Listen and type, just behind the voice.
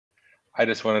I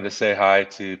just wanted to say hi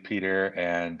to Peter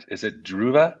and is it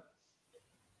Dhruva?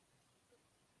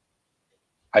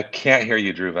 I can't hear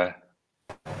you, Dhruva.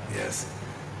 Yes.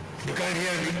 You can't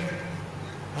hear me?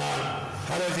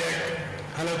 Hello, Jack.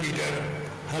 Hello, Peter.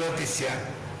 Hello, Tishya.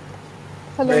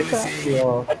 Hello,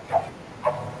 sir.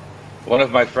 One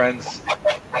of my friends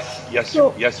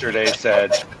yesterday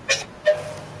said,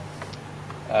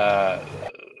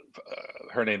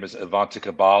 her name is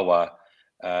Avantika Balwa,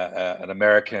 an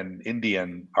American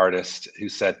Indian artist, who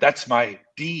said, "That's my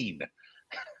dean.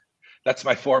 That's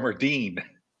my former dean."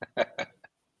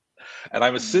 And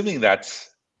I'm assuming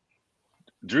that's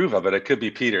Dhruva, but it could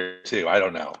be Peter too. I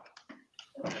don't know.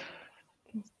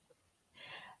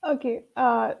 Okay,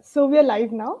 so we are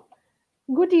live now.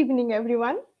 Good evening,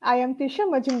 everyone. I am Tishya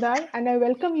Majumder, and I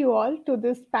welcome you all to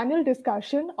this panel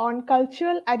discussion on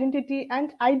cultural identity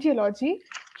and ideology,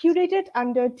 curated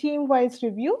under TMYS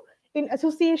review in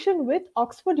association with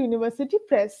Oxford University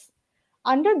Press.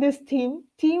 Under this theme,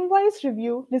 TMYS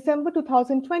review, December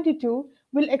 2022,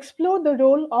 will explore the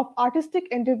role of artistic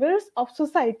endeavors of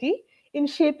society in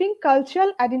shaping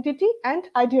cultural identity and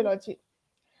ideology.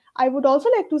 I would also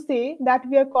like to say that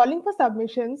we are calling for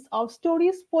submissions of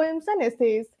stories, poems, and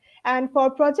essays. And for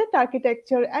project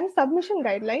architecture and submission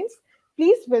guidelines,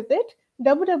 please visit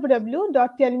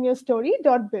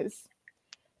www.tellmeyourstory.biz.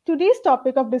 Today's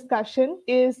topic of discussion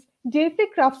is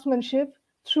Deific craftsmanship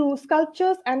through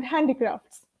sculptures and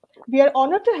handicrafts. We are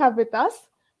honored to have with us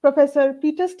Professor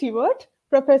Peter Stewart,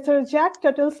 Professor Jack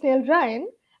Tuttle Snell-Ryan,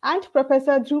 and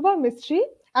Professor Dhruva Mistry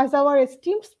as our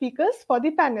esteemed speakers for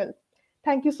the panel.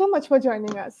 Thank you so much for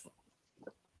joining us.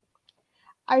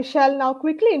 I shall now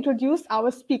quickly introduce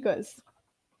our speakers.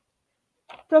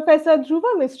 Professor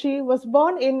Dhruva Mistry was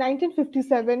born in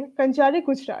 1957, Kanjari,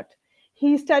 Gujarat.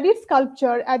 He studied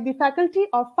sculpture at the Faculty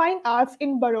of Fine Arts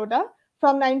in Baroda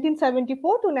from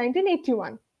 1974 to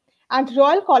 1981 and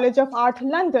Royal College of Art,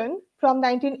 London from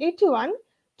 1981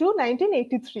 to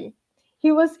 1983.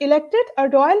 He was elected a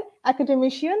Royal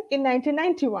Academician in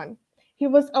 1991. He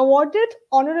was awarded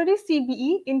honorary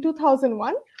CBE in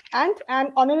 2001 and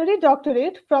an honorary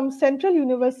doctorate from Central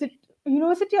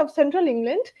University of Central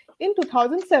England in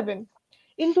 2007.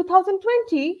 In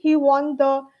 2020, he won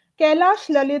the Kailash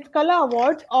Lalit Kala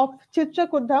Award of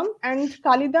Chitrakuddam and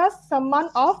Kalidas Samman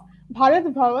of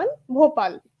Bharat Bhavan,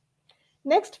 Bhopal.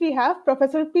 Next, we have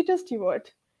Professor Peter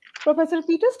Stewart. Professor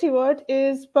Peter Stewart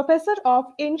is Professor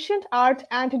of Ancient Art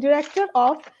and Director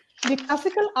of the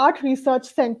Classical Art Research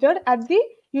Centre at the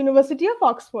University of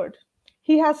Oxford.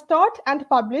 He has taught and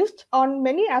published on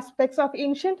many aspects of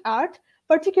ancient art,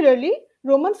 particularly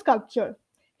Roman sculpture.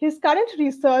 His current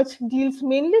research deals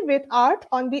mainly with art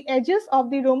on the edges of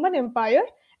the Roman Empire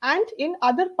and in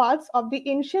other parts of the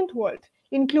ancient world,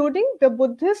 including the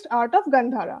Buddhist art of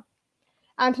Gandhara.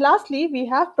 And lastly, we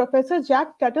have Professor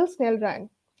Jack Tuttle Snell-Ryan.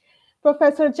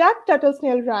 Professor Jack Tuttle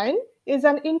Snell-Ryan is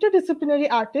an interdisciplinary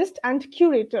artist and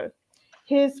curator.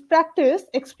 His practice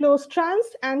explores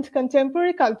trance and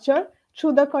contemporary culture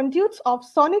through the conduits of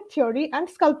sonic theory and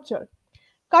sculpture.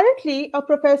 Currently a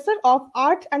professor of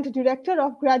art and director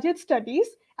of graduate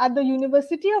studies at the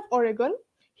University of Oregon,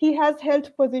 he has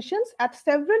held positions at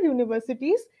several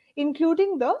universities,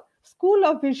 including the School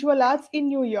of Visual Arts in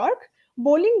New York,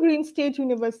 Bowling Green State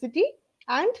University,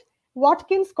 and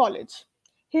Watkins College.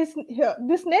 This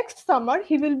next summer,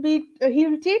 he will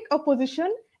take a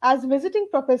position as visiting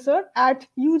professor at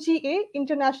UGA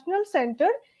International Center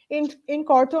in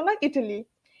Cortona, Italy.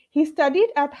 He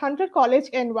studied at Hunter College,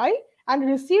 NY, and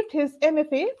received his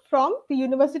MFA from the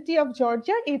University of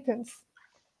Georgia, Athens.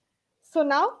 So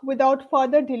now, without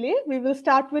further delay, we will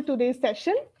start with today's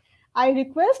session. I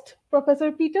request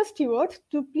Professor Peter Stewart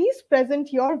to please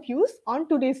present your views on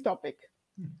today's topic.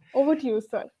 Over to you,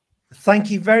 sir.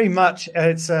 Thank you very much.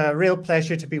 It's a real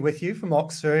pleasure to be with you from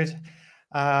Oxford,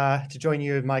 to join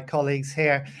you and my colleagues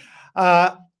here.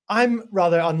 I'm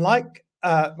rather unlike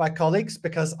my colleagues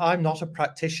because I'm not a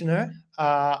practitioner.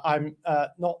 I'm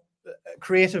not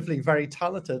creatively very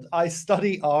talented. I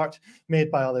study art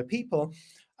made by other people.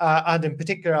 And in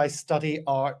particular, I study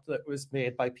art that was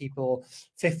made by people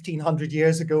 1,500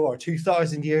 years ago or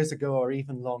 2,000 years ago or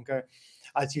even longer.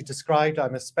 As you described,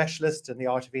 I'm a specialist in the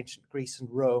art of ancient Greece and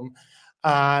Rome.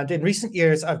 And in recent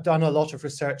years, I've done a lot of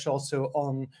research also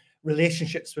on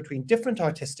relationships between different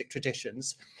artistic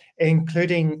traditions,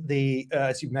 including the,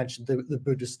 as you mentioned, the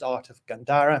Buddhist art of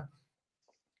Gandhara.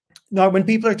 Now, when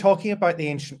people are talking about the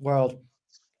ancient world,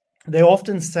 they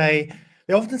often say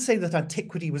that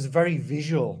antiquity was very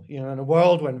visual, in a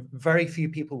world when very few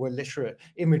people were literate,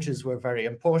 images were very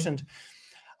important.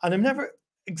 And I'm never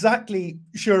exactly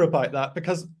sure about that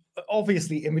because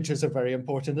obviously images are very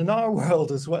important in our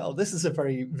world as well. This is a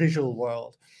very visual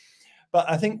world. But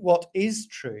I think what is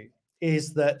true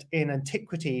is that in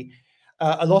antiquity,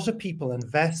 a lot of people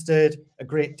invested a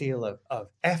great deal of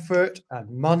effort and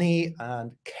money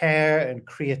and care and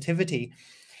creativity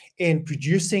in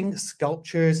producing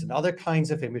sculptures and other kinds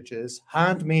of images,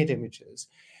 handmade images,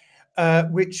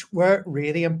 which were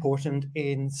really important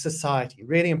in society,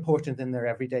 really important in their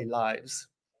everyday lives.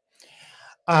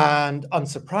 And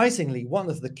unsurprisingly, one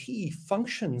of the key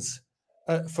functions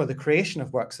for the creation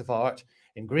of works of art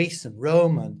in Greece and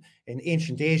Rome and in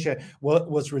ancient Asia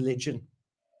was religion.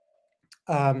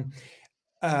 In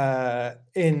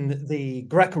the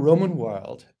Greco-Roman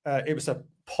world, it was a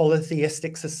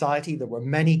polytheistic society. There were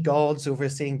many gods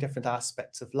overseeing different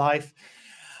aspects of life.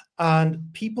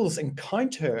 And people's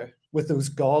encounter with those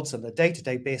gods on a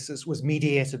day-to-day basis was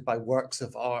mediated by works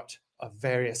of art of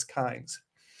various kinds.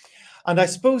 And I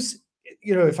suppose,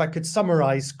 you know, if I could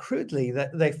summarize crudely,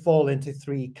 that they fall into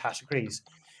three categories.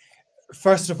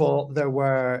 First of all, there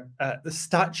were the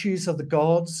statues of the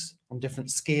gods on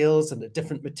different scales and at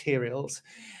different materials,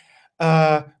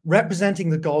 representing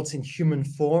the gods in human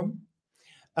form,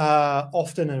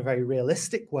 often in a very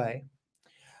realistic way.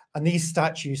 And these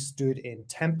statues stood in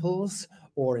temples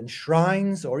or in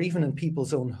shrines or even in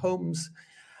people's own homes.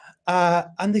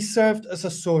 And they served as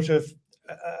a sort of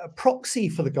a proxy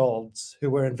for the gods who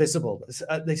were invisible.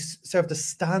 They served as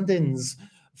stand-ins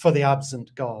for the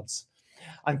absent gods.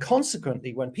 And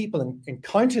consequently, when people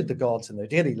encountered the gods in their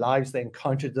daily lives, they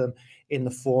encountered them in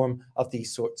the form of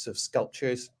these sorts of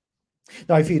sculptures.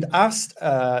 Now, if you'd asked,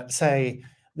 say,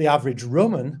 the average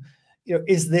Roman, you know,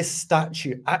 is this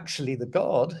statue actually the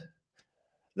god?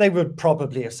 They would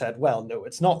probably have said, well, no,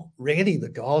 it's not really the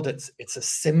god. It's a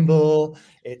symbol.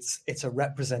 It's a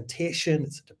representation.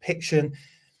 It's a depiction.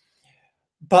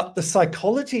 But the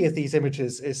psychology of these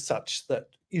images is such that,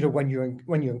 you know, when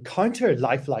you encounter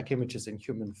lifelike images in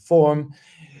human form,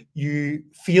 you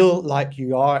feel like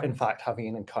you are, in fact, having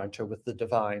an encounter with the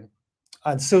divine.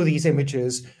 And so these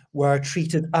images were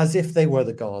treated as if they were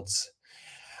the gods.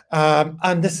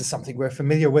 And this is something we're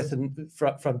familiar with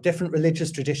from different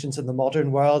religious traditions in the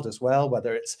modern world as well,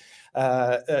 whether it's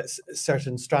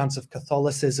certain strands of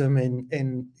Catholicism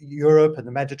in Europe and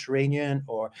the Mediterranean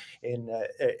or in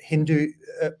Hindu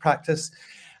practice.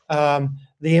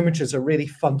 The images are really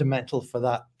fundamental for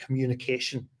that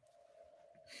communication.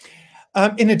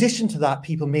 In addition to that,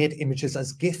 people made images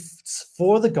as gifts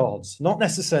for the gods, not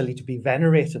necessarily to be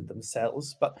venerated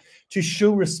themselves, but to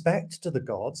show respect to the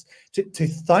gods, to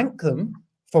thank them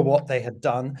for what they had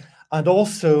done, and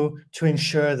also to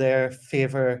ensure their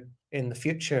favor in the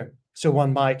future. So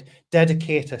one might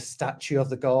dedicate a statue of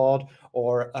the god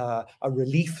or a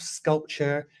relief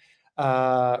sculpture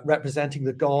representing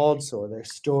the gods or their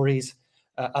stories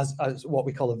as what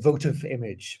we call a votive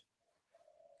image.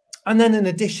 And then in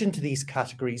addition to these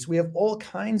categories, we have all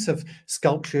kinds of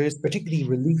sculptures, particularly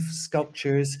relief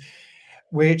sculptures,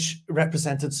 which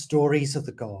represented stories of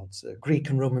the gods,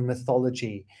 Greek and Roman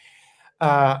mythology.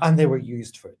 And they were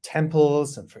used for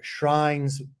temples and for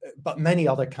shrines, but many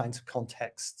other kinds of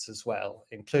contexts as well,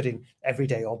 including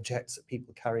everyday objects that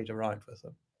people carried around with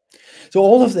them. So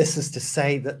all of this is to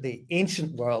say that the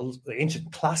ancient world, the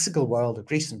ancient classical world of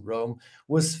Greece and Rome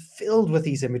was filled with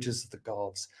these images of the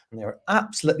gods, and they were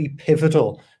absolutely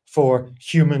pivotal for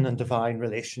human and divine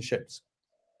relationships.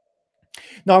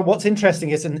 Now, what's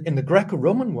interesting is in the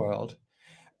Greco-Roman world,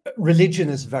 religion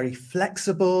is very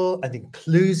flexible and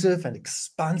inclusive and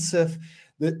expansive.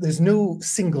 There's no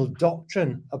single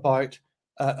doctrine about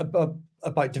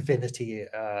divinity,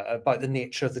 about the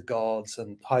nature of the gods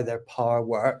and how their power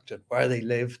worked and where they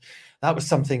lived. That was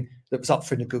something that was up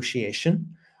for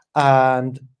negotiation,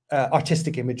 and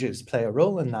artistic images play a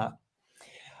role in that.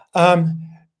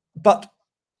 But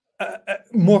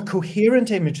more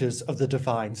coherent images of the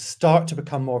divine start to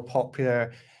become more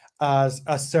popular as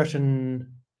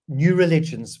certain new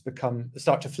religions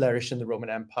start to flourish in the Roman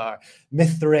Empire.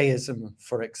 Mithraism,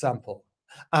 for example.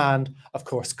 And of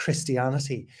course,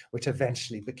 Christianity, which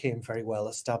eventually became very well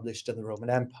established in the Roman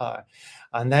Empire.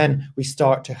 And then we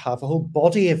start to have a whole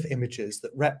body of images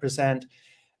that represent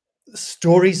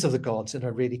stories of the gods in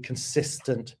a really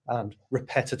consistent and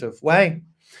repetitive way.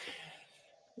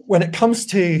 When it comes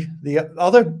to the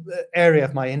other area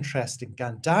of my interest in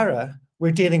Gandhara,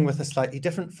 we're dealing with a slightly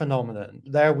different phenomenon.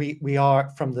 There we are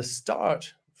from the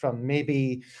start, from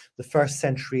maybe the 1st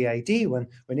century AD, when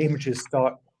images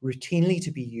start routinely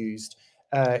to be used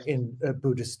in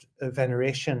Buddhist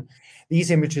veneration.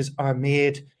 These images are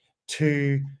made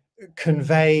to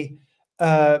convey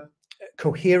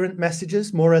coherent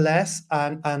messages, more or less,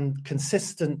 and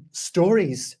consistent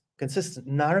stories consistent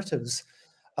narratives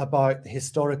about the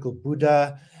historical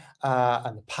Buddha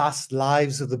and the past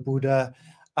lives of the Buddha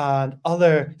and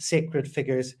other sacred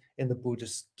figures in the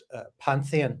Buddhist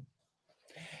pantheon.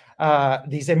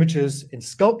 These images in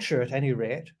sculpture, at any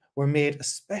rate, were made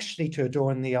especially to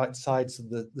adorn the outsides of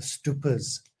the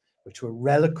stupas, which were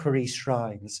reliquary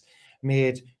shrines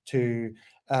made to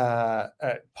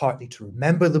partly to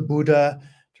remember the Buddha,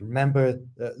 to remember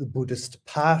the Buddhist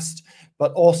past,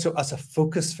 but also as a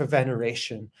focus for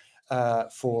veneration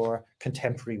for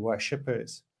contemporary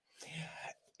worshippers.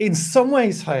 In some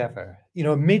ways, however,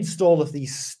 amidst all of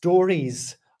these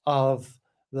stories of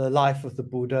the life of the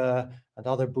Buddha and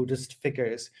other Buddhist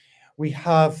figures, we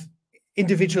have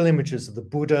individual images of the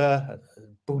Buddha,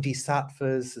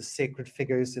 bodhisattvas, the sacred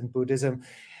figures in Buddhism,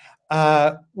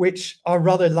 which are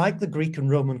rather like the Greek and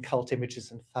Roman cult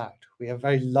images. In fact, we have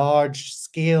very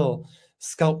large-scale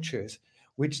sculptures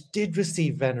which did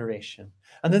receive veneration,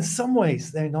 and in some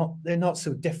ways they're not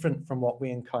so different from what we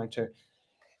encounter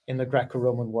in the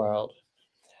Greco-Roman world.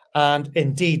 And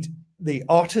indeed, the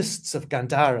artists of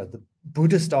Gandhara, the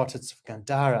Buddhist artists of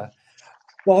Gandhara,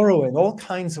 borrow in all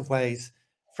kinds of ways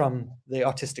from the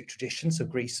artistic traditions of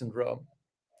Greece and Rome.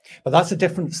 But that's a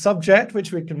different subject,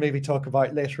 which we can maybe talk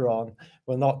about later on.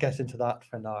 We'll not get into that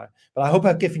for now. But I hope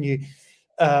I've given you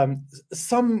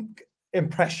some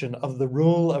impression of the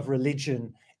role of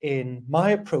religion in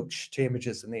my approach to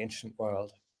images in the ancient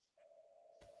world.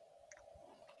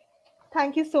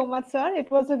 Thank you so much, sir.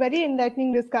 It was a very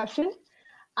enlightening discussion.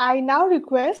 I now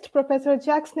request Professor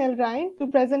Jack Snell-Ryan to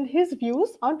present his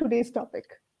views on today's topic.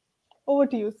 Over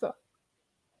to you, sir.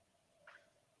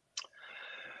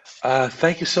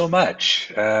 Thank you so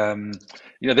much.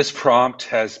 This prompt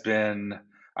has been,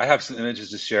 I have some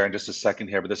images to share in just a second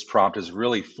here, but this prompt has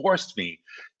really forced me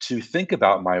to think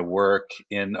about my work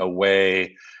in a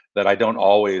way that I don't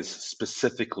always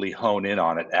specifically hone in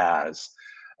on it as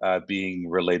being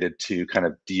related to kind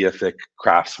of deific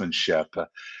craftsmanship.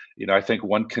 I think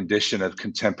one condition of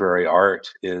contemporary art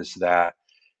is that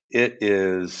it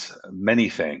is many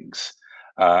things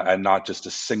and not just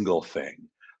a single thing.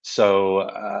 So,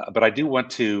 but I do want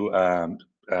to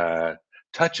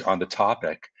touch on the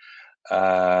topic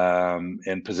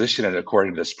and position it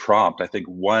according to this prompt. I think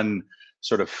one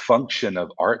sort of function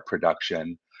of art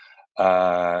production,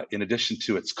 in addition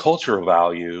to its cultural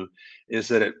value, is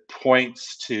that it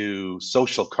points to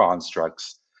social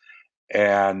constructs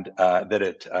and that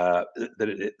it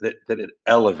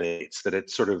elevates, that it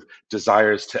sort of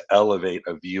desires to elevate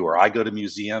a viewer. I go to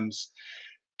museums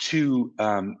to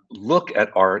look at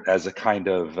art as a kind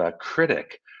of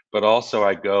critic, but also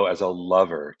I go as a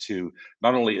lover to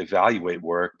not only evaluate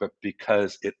work, but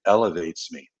because it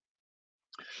elevates me.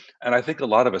 And I think a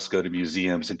lot of us go to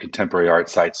museums and contemporary art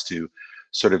sites to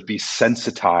sort of be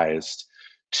sensitized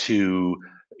to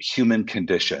human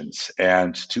conditions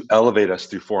and to elevate us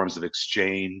through forms of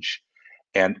exchange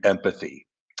and empathy.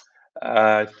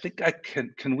 I think I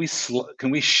can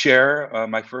we share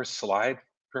my first slide,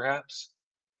 perhaps?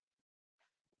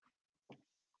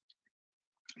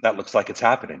 That looks like it's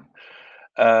happening.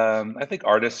 I think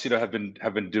artists, have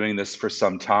been doing this for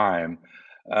some time.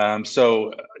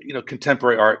 So,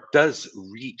 contemporary art does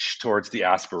reach towards the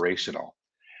aspirational,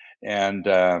 and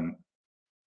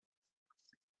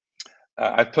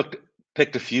I've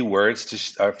picked a few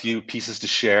words a few pieces to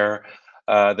share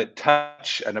that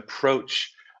touch and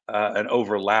approach and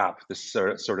overlap this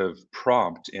sort of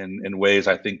prompt in ways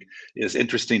I think is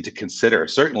interesting to consider.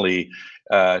 Certainly,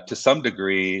 to some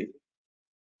degree,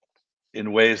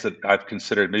 in ways that I've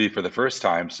considered maybe for the first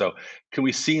time. So can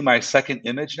we see my second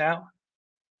image now?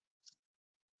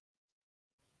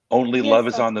 Only Love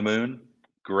is on the Moon?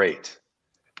 Great.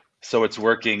 So it's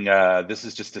working. This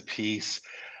is just a piece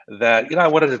that, I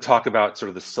wanted to talk about sort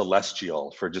of the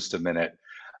celestial for just a minute,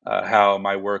 how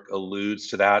my work alludes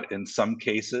to that in some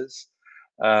cases.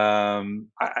 I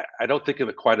don't think of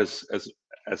it quite as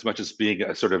much as being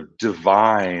a sort of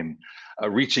divine,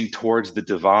 reaching towards the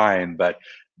divine, but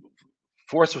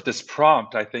forced with this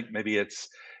prompt, I think maybe it's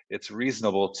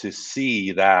reasonable to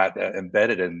see that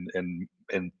embedded in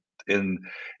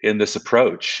this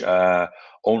approach.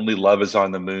 Only Love is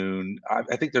on the Moon.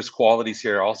 I think there's qualities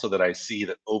here also that I see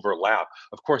that overlap.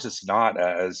 Of course, it's not,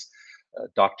 as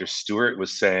Dr. Stewart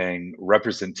was saying,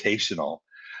 representational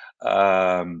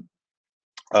of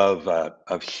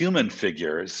human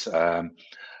figures,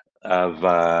 of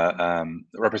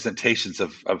representations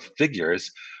of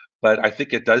figures. But I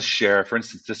think it does share, for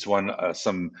instance, this one,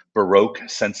 some Baroque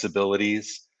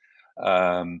sensibilities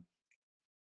that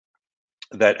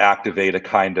activate a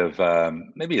kind of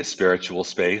maybe a spiritual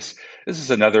space. This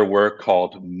is another work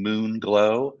called Moon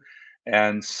Glow,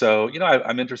 And so,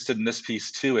 I'm interested in this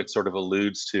piece too. It sort of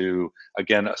alludes to,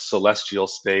 again, a celestial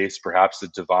space, perhaps the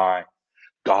divine,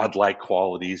 godlike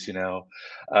qualities,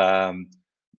 Um,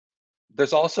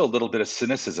 there's also a little bit of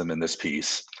cynicism in this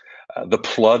piece. The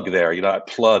plug there, that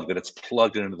plug that it's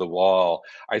plugged into the wall,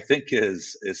 I think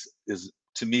is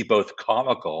to me both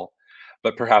comical,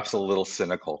 but perhaps a little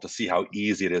cynical to see how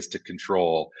easy it is to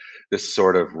control this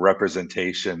sort of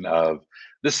representation of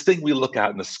this thing we look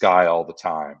at in the sky all the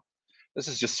time. This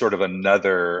is just sort of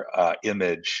another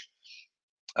image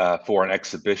for an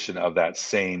exhibition of that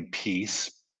same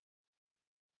piece.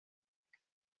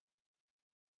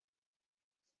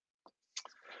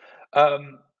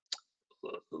 Um,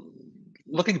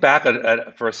 Looking back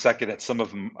for a second at some of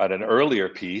them at an earlier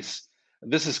piece,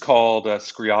 this is called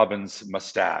Scriabin's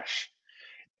Mustache.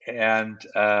 And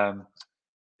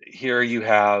here you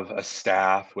have a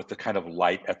staff with the kind of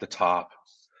light at the top,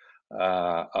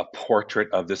 a portrait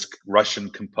of this Russian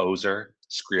composer,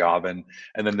 Scriabin,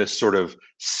 and then this sort of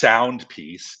sound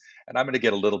piece. And I'm going to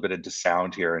get a little bit into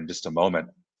sound here in just a moment.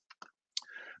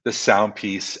 The sound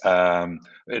piece,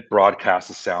 it broadcasts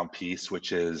a sound piece,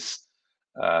 which is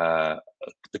uh,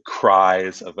 the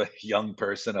cries of a young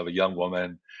person, of a young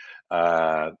woman,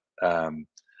 uh, um,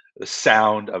 the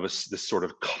sound of this sort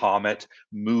of comet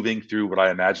moving through what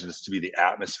I imagine is to be the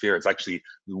atmosphere. It's actually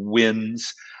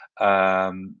winds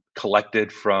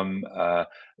collected from a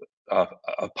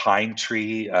pine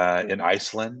tree in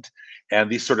Iceland. And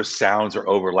these sort of sounds are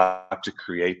overlapped to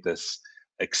create this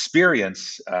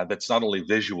experience that's not only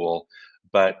visual,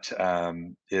 but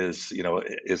is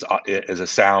a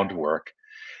sound work.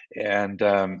 And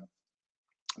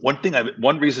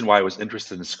one reason why I was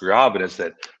interested in Scriabin is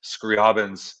that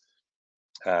Scriabin's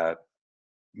uh,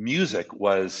 music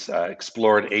was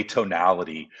explored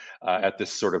atonality at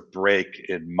this sort of break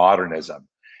in modernism,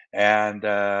 and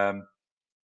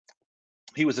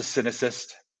he was a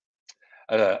cynicist.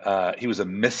 He was a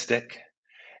mystic,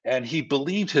 and he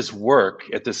believed his work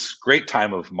at this great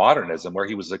time of modernism, where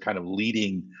he was a kind of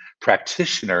leading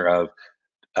practitioner of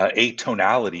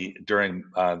atonality during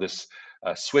this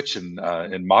switch in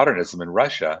modernism in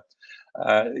Russia.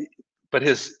 Uh, but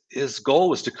his goal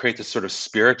was to create this sort of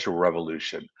spiritual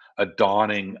revolution, a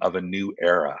dawning of a new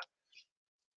era.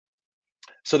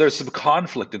 So there's some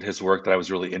conflict in his work that I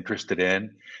was really interested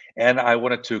in, and I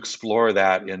wanted to explore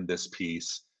that in this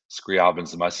piece,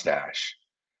 Scriabin's Mustache.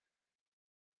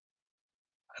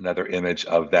 Another image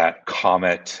of that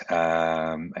comet,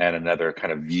 and another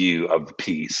kind of view of the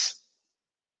piece.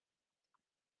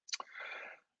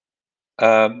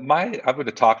 I'm going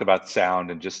to talk about sound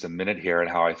in just a minute here and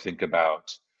how I think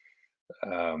about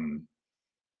um,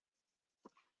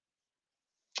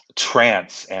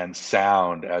 trance and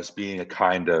sound as being a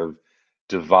kind of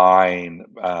divine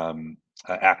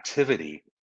activity.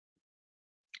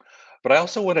 But I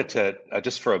also wanted to,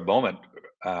 just for a moment,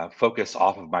 focus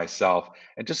off of myself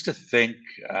and just to think,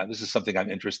 this is something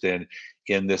I'm interested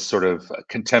in this sort of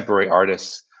contemporary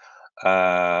artists,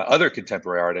 other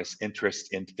contemporary artists'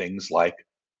 interest in things like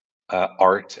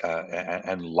art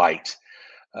and light.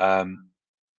 Um,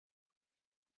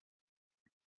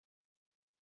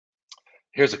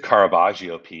 Here's a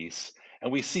Caravaggio piece,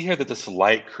 and we see here that this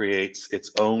light creates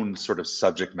its own sort of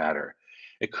subject matter.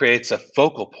 It creates a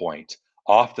focal point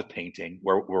off the painting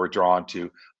where we're drawn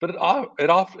to, but it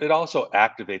also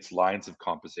activates lines of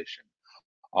composition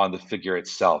on the figure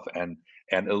itself and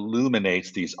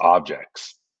illuminates these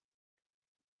objects.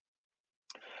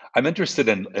 I'm interested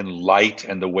in light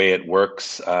and the way it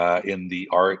works in the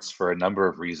arts for a number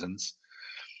of reasons.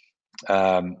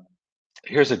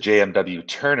 Here's a JMW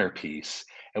Turner piece,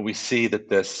 and we see that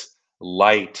this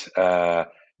light,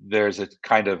 there's a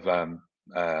kind of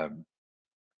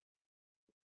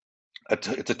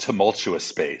it's a tumultuous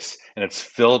space, and it's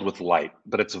filled with light,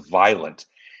 but it's violent.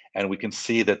 And we can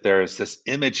see that there's this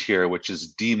image here which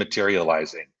is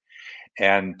dematerializing.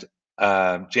 And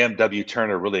JMW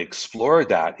Turner really explored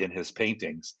that in his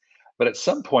paintings. But at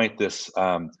some point, this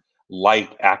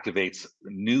light activates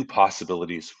new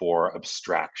possibilities for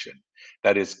abstraction.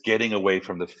 That is, getting away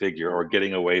from the figure or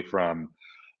getting away from,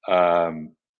 I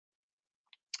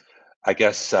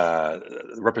guess,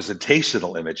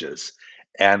 representational images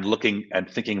and looking and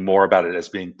thinking more about it as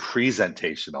being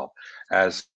presentational,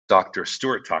 as Dr.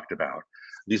 Stewart talked about.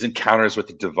 These encounters with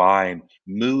the divine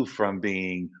move from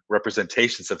being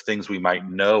representations of things we might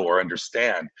know or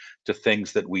understand to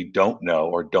things that we don't know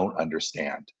or don't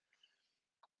understand.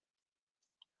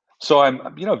 So I'm,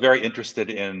 very interested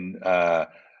in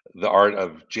the art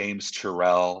of James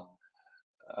Turrell.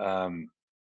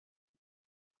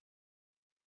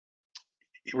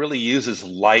 really uses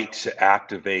light to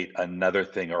activate another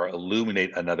thing or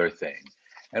illuminate another thing.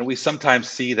 And we sometimes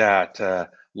see that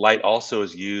light also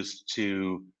is used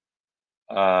to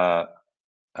uh,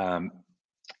 um,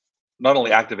 not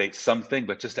only activate something,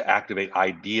 but just to activate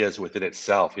ideas within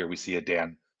itself. Here we see a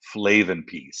Dan Flavin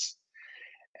piece.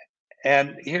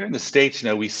 And here in the States,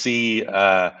 we see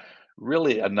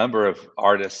really a number of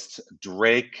artists.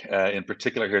 Drake, in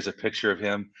particular, here's a picture of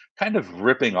him kind of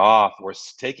ripping off or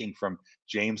taking from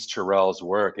James Turrell's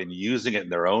work and using it in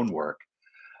their own work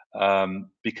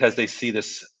because they see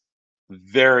this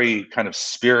very kind of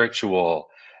spiritual,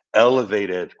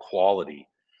 elevated quality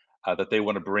that they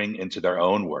want to bring into their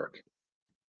own work.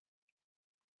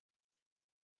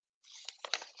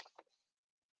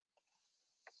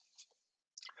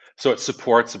 So it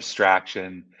supports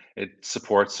abstraction, it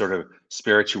supports sort of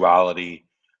spirituality.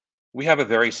 We have a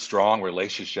very strong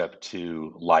relationship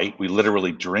to light. We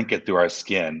literally drink it through our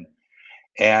skin.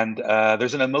 And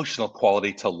there's an emotional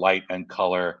quality to light and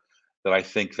color that I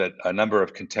think that a number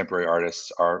of contemporary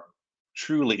artists are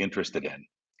truly interested in.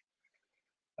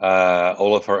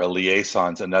 Olafur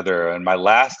Eliasson's another, and my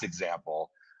last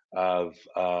example of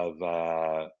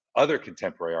other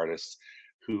contemporary artists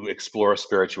who explore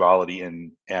spirituality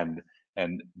and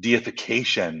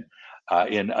deification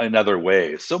in other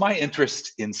ways. So my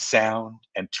interest in sound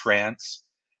and trance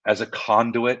as a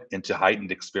conduit into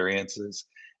heightened experiences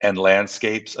and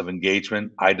landscapes of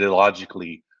engagement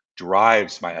ideologically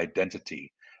drives my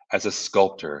identity as a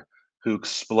sculptor who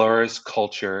explores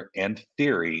culture and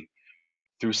theory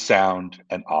through sound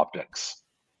and optics.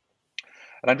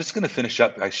 And I'm just going to finish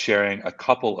up by sharing a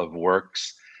couple of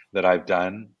works that I've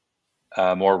done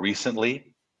more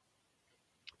recently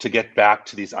to get back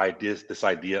to these ideas, this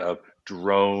idea of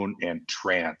drone and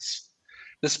trance.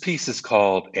 This piece is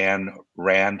called Ayn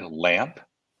Rand Lamp.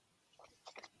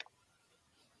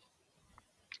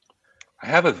 I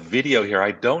have a video here.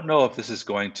 I don't know if this is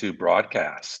going to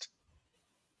broadcast.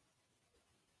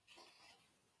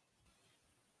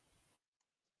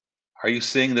 Are you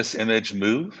seeing this image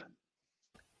move?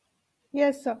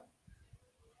 Yes, sir.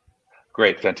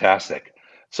 Great, fantastic.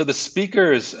 So the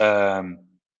speakers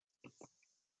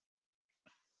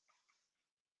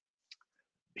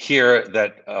here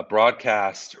that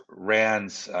broadcast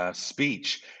Rand's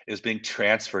speech is being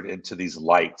transferred into these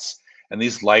lights. And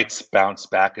these lights bounce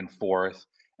back and forth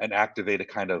and activate a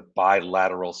kind of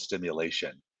bilateral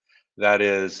stimulation. That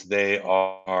is, they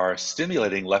are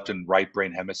stimulating left and right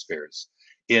brain hemispheres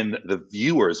in the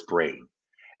viewer's brain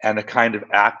and a kind of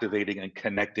activating and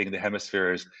connecting the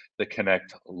hemispheres that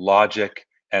connect logic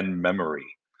and memory.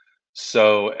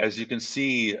 So as you can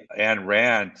see, Ayn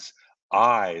Rand's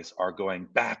eyes are going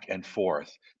back and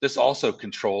forth. This also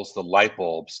controls the light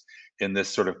bulbs in this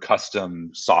sort of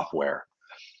custom software.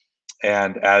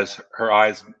 And as her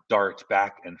eyes dart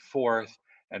back and forth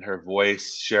and her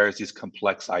voice shares these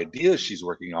complex ideas she's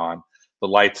working on, the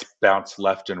lights bounce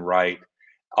left and right,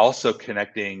 also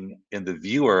connecting in the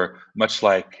viewer, much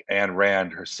like Ayn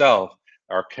Rand herself,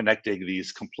 are connecting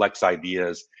these complex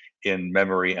ideas in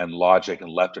memory and logic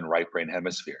and left and right brain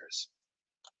hemispheres.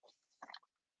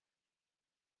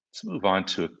 Let's move on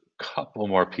to a couple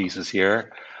more pieces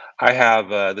here. I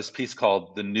have this piece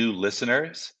called The New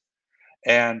Listeners.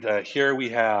 And here we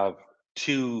have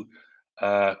two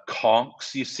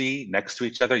conchs you see next to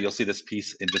each other. You'll see this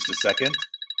piece in just a second.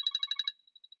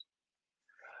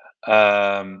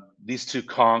 These two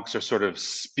conchs are sort of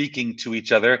speaking to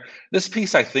each other. This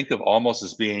piece I think of almost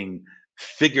as being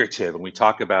figurative. And we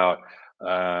talk about,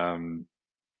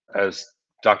 as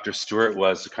Dr. Stewart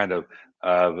was, kind of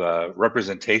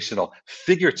representational,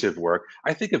 figurative work.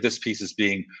 I think of this piece as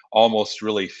being almost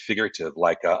really figurative,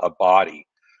 like a body.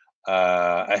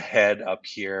 A head up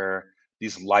here,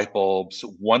 these light bulbs,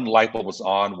 one light bulb is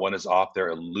on, one is off, they're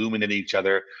illuminating each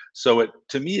other. So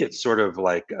to me, it's sort of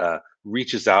like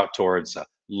reaches out towards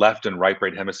left and right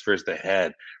brain hemispheres. The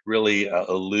head really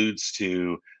alludes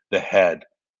to the head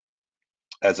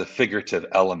as a figurative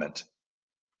element.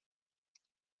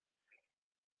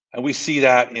 And we see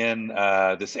that in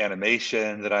this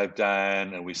animation that I've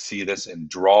done, and we see this in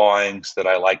drawings that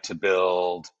I like to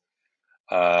build.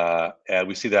 And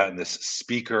we see that in this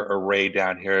speaker array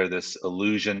down here, this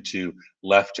allusion to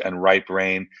left and right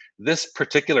brain. This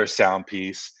particular sound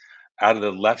piece, out of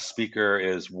the left speaker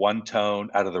is one tone,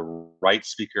 out of the right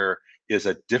speaker is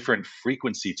a different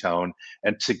frequency tone.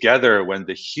 And together, when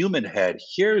the human head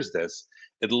hears this,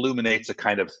 it illuminates a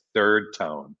kind of third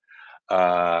tone,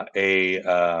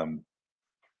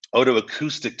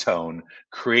 otoacoustic tone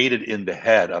created in the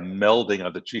head, a melding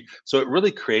of the tree. So it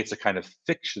really creates a kind of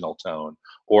fictional tone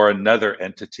or another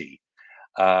entity.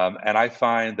 And I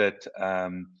find that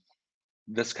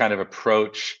this kind of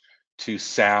approach to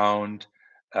sound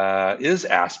is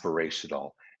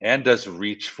aspirational and does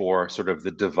reach for sort of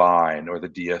the divine or the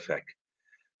deific.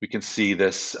 We can see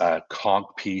this conch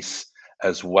piece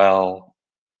as well.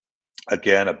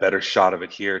 Again, a better shot of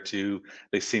it here too.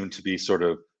 They seem to be sort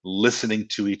of listening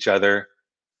to each other.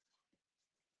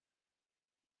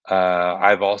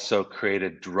 I've also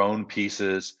created drone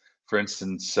pieces. For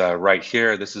instance, right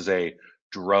here, this is a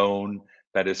drone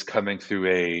that is coming through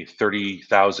a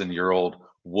 30,000-year-old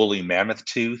woolly mammoth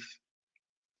tooth.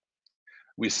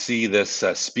 We see this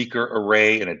speaker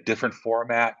array in a different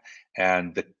format,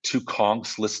 and the two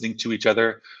conchs listening to each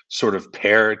other, sort of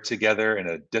paired together in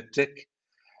a diptych.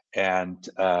 And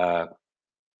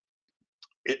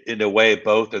in a way,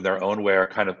 both in their own way are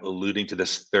kind of alluding to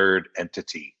this third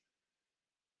entity.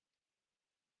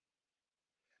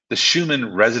 The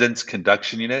Schumann Resonance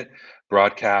Conduction Unit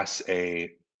broadcasts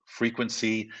a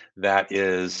frequency that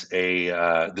is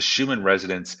the Schumann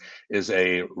resonance is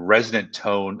a resonant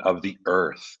tone of the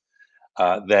earth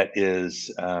that is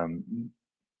the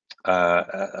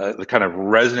kind of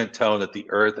resonant tone that the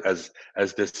earth as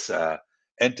this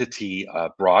entity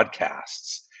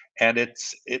broadcasts. And it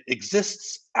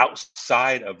exists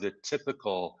outside of the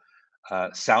typical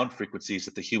sound frequencies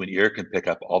that the human ear can pick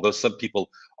up, although some people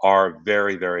are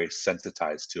very, very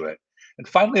sensitized to it. And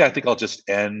finally, I think I'll just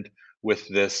end with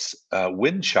this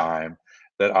wind chime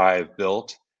that I've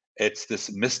built. It's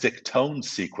this mystic tone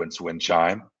sequence wind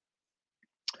chime.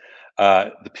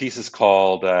 The piece is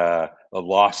called The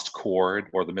Lost Chord,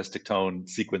 or the Mystic Tone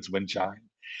Sequence Wind Chime.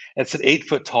 And it's an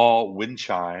 8-foot tall wind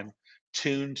chime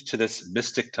tuned to this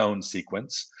mystic tone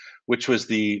sequence, which was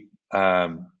the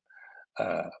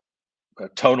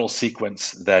tonal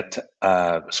sequence that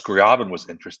Scriabin was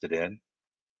interested in.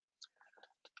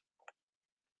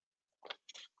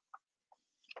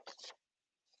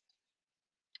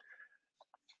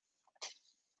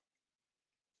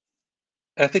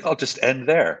 And I think I'll just end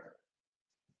there.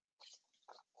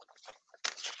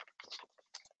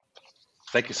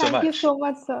 Thank you so much. Thank you so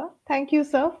much, sir. Thank you,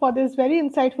 sir, for this very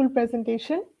insightful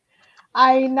presentation.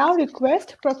 I now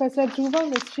request Professor Dhruva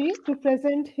Mistry to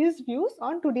present his views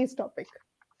on today's topic.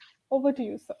 Over to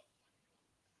you, sir.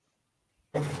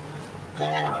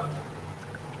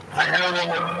 I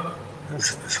have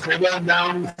scribbled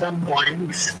down some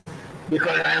points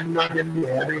because I am not in the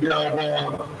habit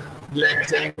of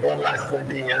lecturing for the last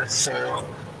 20 years, so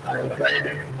I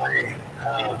tried my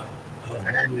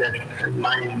hand and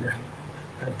mind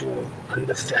to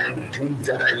understand things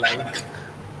that I like,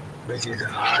 which is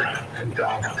art and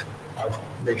craft of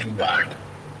making art.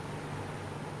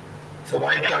 So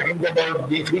while talking about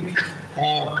Deific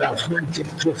craftsmanship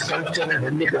through sculpture and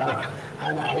handicraft,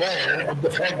 I'm aware of the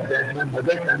fact that my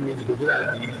mother tongue is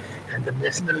Gujarati and the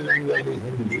national language is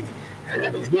Hindi. As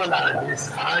a visual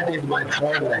artist, art is my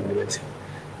third language.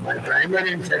 My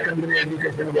primary and secondary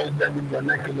education was done in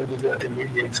vernacular Gujarati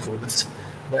medium schools,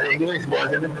 where English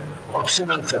was an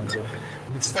optional subject.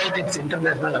 Despite its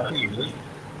international appeal,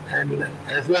 and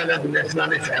as well as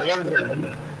nationalist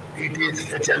aversion, it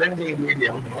is a challenging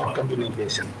medium of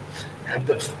communication. At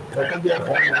the Faculty of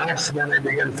Fine Arts, when I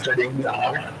began studying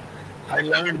art, I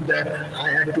learned that I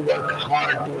had to work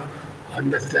hard to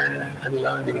understand and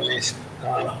learn English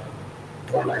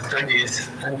for my studies,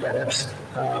 and perhaps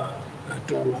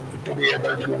to be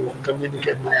able to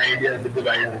communicate my ideas with the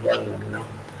wider world, you know.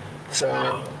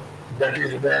 So that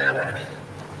is where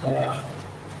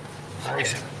I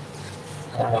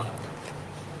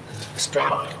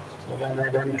stopped. When I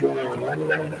went to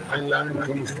London, I learned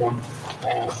things from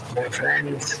my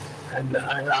friends, and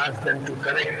I asked them to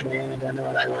correct me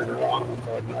whenever I was wrong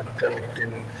or not correct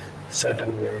in a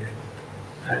certain way.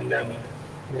 And the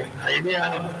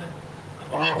idea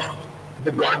of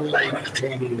the godlike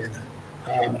thing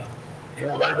in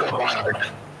a work of art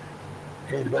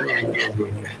is very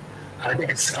engaging. I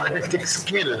think artistic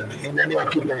skill in any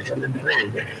occupation and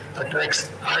trade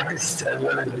attracts artists as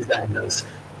well as designers.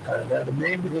 The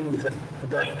main thing is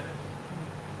that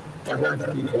puzzles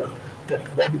people that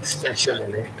what is special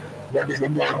in it, what is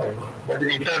immortal, what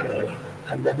is eternal,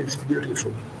 and what is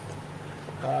beautiful.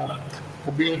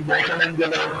 Be it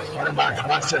Michelangelo or a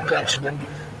master craftsman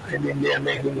in India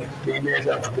making the image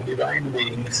of the divine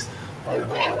beings or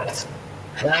gods,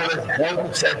 have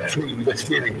to set free the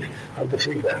spirit of the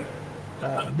figure,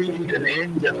 be it an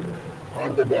angel or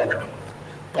the god.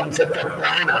 Concept of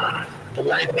prana, the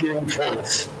life-giving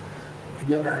force,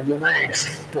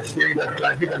 unites the spirit of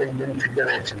classical Indian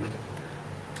figuration.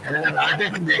 And as an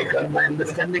artist maker, my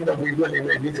understanding of visual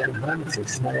images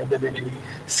enhances my ability,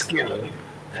 skill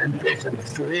and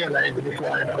patience to realize the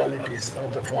required qualities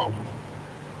of the form.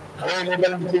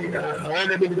 Availability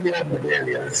of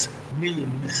materials,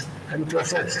 means, and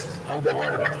process of the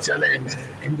work challenge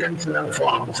intentional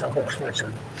forms of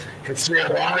expression. History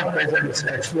of art presents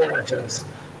explorations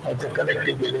of the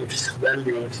collective beliefs,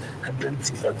 values, and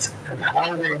principles, and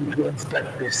how they influence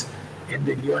practice in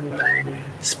the given time,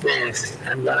 space,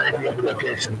 and variety of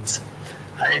locations.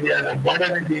 Ideas of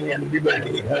modernity and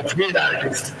liberty have freed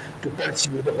artists to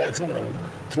pursue the personal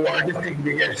through artistic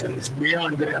creations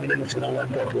beyond the conventional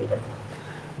and popular.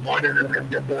 Modern and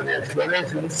contemporary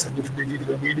explorations with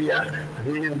digital media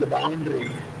reveal the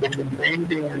boundary between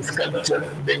painting and sculpture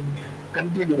being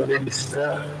continually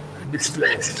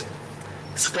displaced.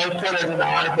 Sculpture is an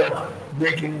art of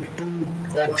making 2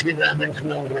 or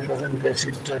 3-dimensional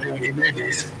representative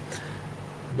images,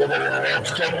 whether they are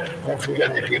abstract or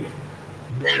figurative,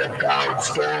 made of carved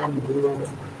stone, wood,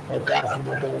 or cast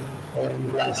metal, or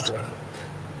in plaster,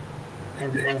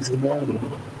 and is known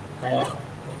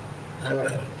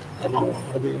among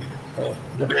the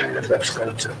materials of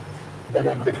sculpture. One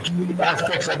of the key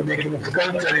aspects of making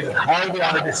sculpture is how the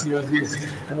artist uses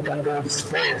and controls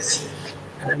space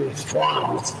and its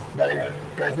forms by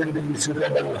presenting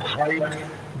suitable height,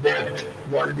 depth,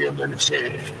 volume, and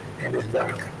shape in his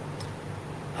work.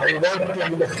 I work to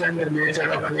understand the nature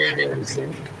of creative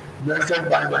instinct, nurtured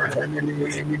by my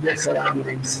family, immediate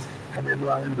surroundings, and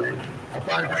environment,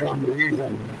 apart from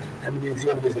reason and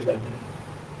visual wisdom.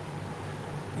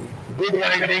 Good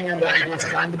writing and writers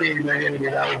can't be imagined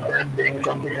without them being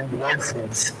competent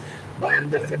wordsmiths. By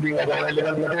understanding of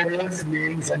available materials,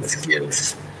 means, and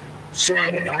skills,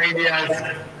 shape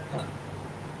ideas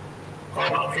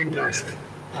of interest.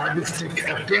 Artistic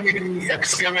activity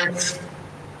excavates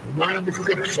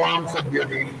nondescript forms of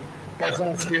beauty,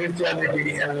 personal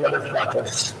spirituality, as well as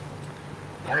pathos.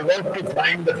 I work to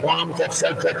find the forms of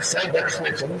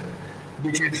self-expression,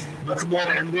 which is much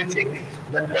more enriching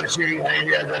than pursuing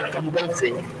ideas of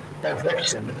compulsive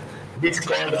perfection, which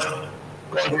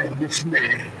causes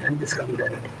dismay and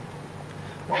discontent.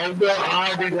 Although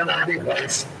art is an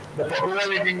artifice, the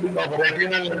popularity of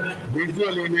regional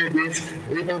visual images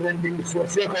representing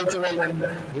socio-cultural and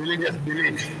religious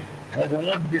beliefs has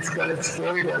not discouraged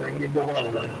storytelling in the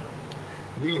world.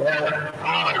 We have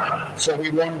art, so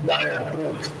we won't die of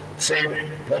truth, said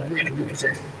Frederick Nietzsche.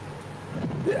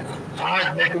 The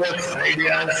art networks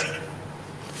ideas,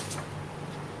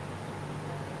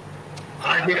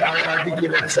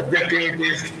 articulates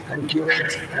subjectivities, and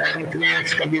curates and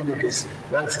creates communities.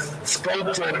 Thus,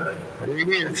 sculpture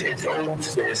reveals its own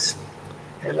space.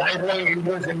 A lifelong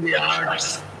interest in the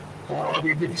arts of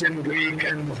Egyptian, Greek,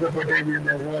 and Mesopotamian,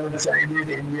 as well as Chinese,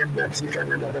 Indian,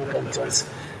 Mexican, and other cultures,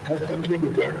 has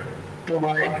contributed to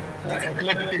my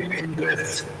eclectic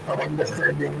interests of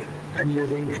understanding and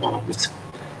using forms.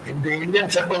 In the Indian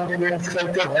subcontinent,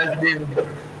 sculpture has been the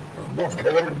most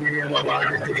prevalent medium of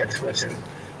artistic expression.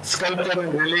 Sculpture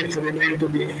and relief remain to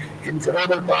be an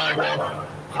inseparable part of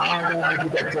art and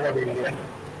architecture of India.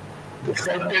 The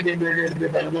sculpted images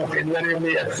with almost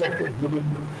invariably accepted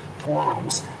human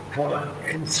forms have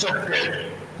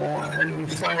instructed and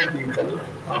inspired people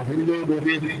of Hindu,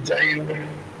 Buddhist, Jain,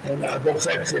 and other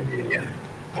sects in India.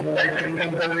 Unlike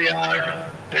contemporary art,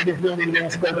 traditional Indian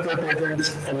sculpture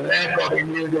presents a lack of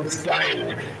individual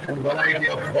style and variety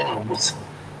of forms.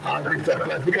 Artists of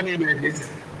classical images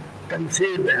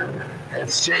conceive them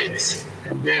as shapes,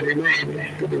 and they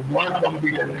remain to be more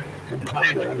competent and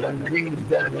final than things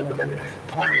that one can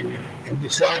find in the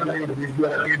short-lived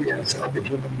visual appearance of the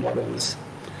human models.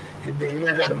 In the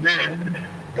image of man,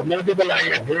 the multiple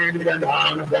heads and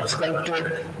arms of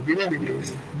sculptured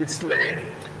divinities display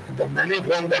the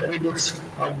manifold attributes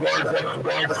of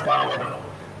God's power.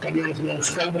 Conventional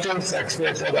sculptures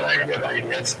express a variety of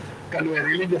ideas, convey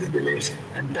religious beliefs,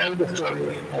 and tell the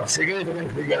story of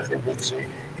significant figures in history,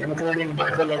 including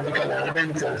mythological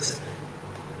adventures.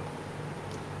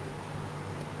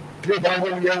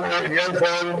 3,000 years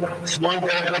old, small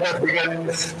terracotta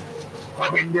figurines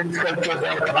of Indian sculptures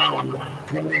are found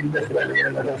from the Indus Valley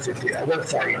and other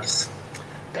sites.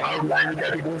 Carved line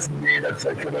capitals made of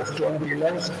circular stone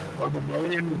pillars of the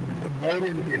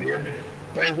Mauryan period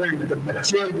present the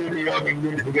mature beauty of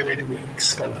Indian figurative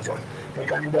sculpture, a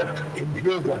kind of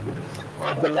infusion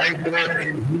of the light breath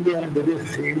in Hindu and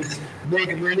Buddhist themes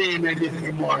make many images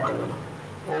immortal.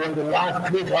 Over the last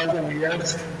 3,000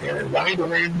 years, a wide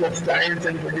range of styles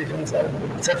and traditions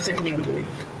have subsequently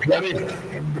flourished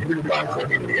in different parts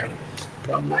of India.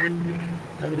 From 9th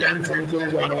and 10th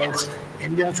centuries onwards,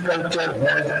 Indian sculpture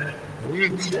has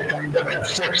reached a kind of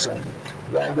abstraction,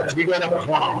 where the figure of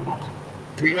form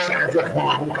figure as a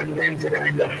form contains a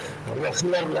kind of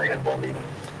wrestler-like body.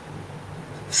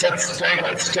 Such style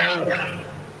of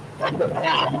the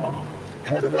form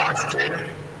has lasted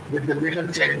with the little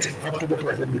change up to the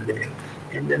present day.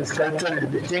 Indian sculpture is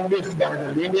distinguished by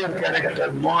the linear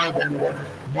character more than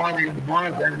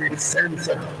its sense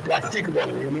of plastic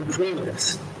volume and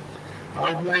fullness.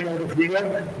 Outline of the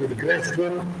figure with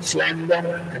graceful,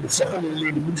 slender, and supple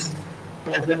limbs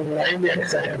present lively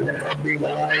excitement of being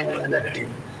alive and active,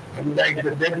 unlike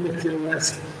the deadly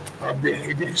stillness of the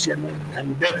Egyptian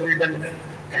and death-ridden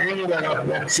anger of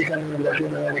Mexican and Latin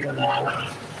American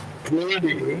art.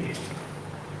 Fluidity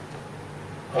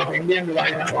of Indian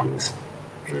life forms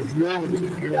is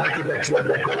used in architectural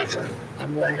decoration,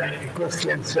 unlike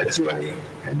equestrian statuary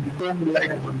and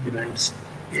tomb-like monuments.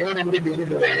 Even in the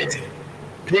digital age,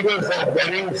 figures of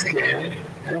varying scale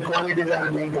and qualities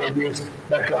are being produced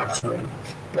by craftsmen,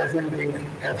 presenting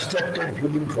abstracted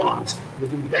human forms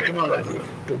using technology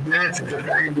to match the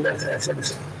timeless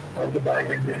essence of the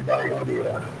bygone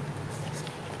era.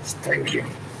 Thank you.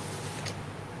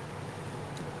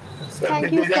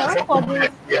 Thank you, sir, for this.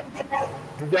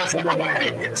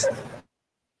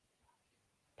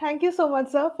 Thank you so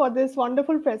much, sir, for this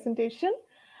wonderful presentation.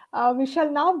 We shall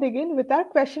now begin with our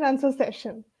question-answer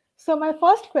session. So my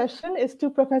first question is to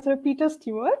Professor Peter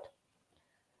Stewart.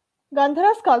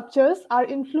 Gandhara sculptures are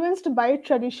influenced by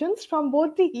traditions from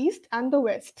both the East and the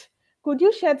West. Could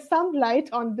you shed some light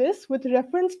on this with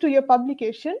reference to your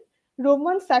publication,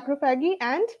 Roman Sarcophagi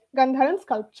and Gandharan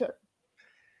Sculpture?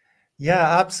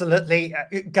 Yeah, absolutely.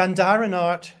 Gandharan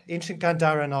art, ancient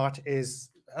Gandharan art has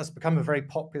become a very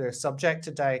popular subject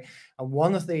today. And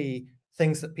one of the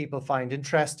things that people find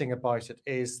interesting about it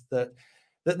is that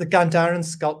the Gandharan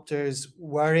sculptors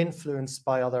were influenced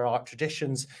by other art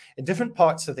traditions in different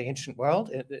parts of the ancient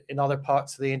world, in other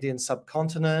parts of the Indian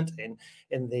subcontinent,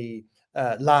 in the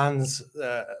lands,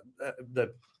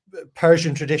 the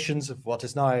Persian traditions of what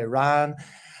is now Iran,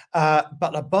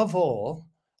 but above all,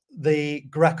 the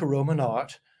Greco-Roman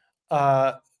art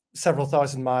several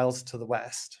thousand miles to the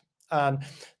west. And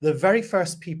the very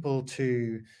first people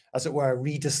to, as it were,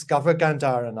 rediscover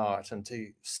Gandharan art and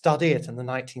to study it in the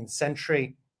 19th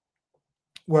century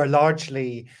were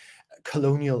largely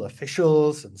colonial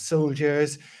officials and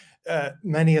soldiers,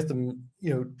 many of them,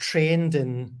 trained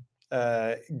in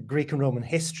Greek and Roman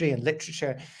history and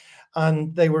literature.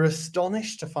 And they were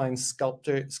astonished to find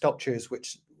sculptures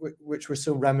which were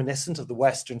so reminiscent of the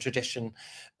Western tradition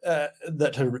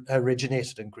that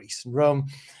originated in Greece and Rome.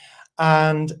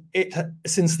 And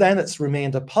since then, it's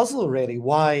remained a puzzle, really,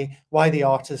 why the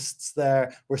artists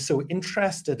there were so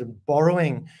interested in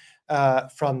borrowing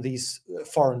from these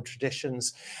foreign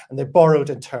traditions. And they borrowed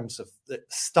in terms of the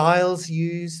styles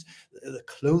used, the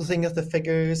clothing of the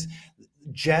figures,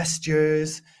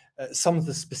 gestures, some of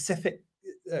the specific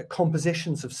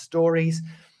compositions of stories,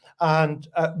 and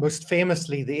most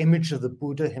famously, the image of the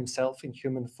Buddha himself in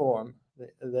human form.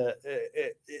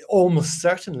 Almost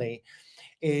certainly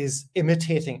is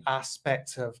imitating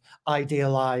aspects of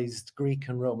idealized Greek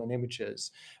and Roman images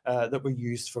that were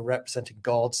used for representing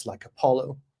gods like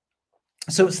Apollo.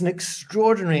 So it's an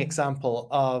extraordinary example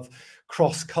of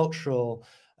cross-cultural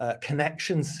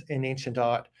connections in ancient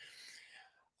art.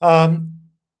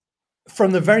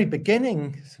 From the very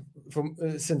beginning,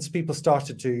 since people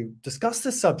started to discuss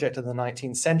this subject in the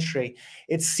 19th century,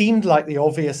 it seemed like the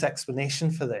obvious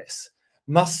explanation for this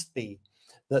must be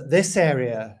that this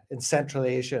area in Central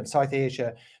Asia and South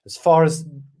Asia, as far as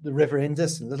the River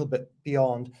Indus and a little bit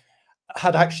beyond,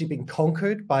 had actually been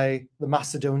conquered by the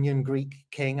Macedonian Greek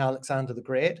king Alexander the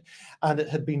Great, and it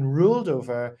had been ruled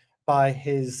over by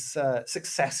his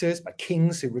successors, by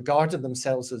kings who regarded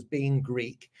themselves as being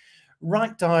Greek,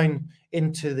 right down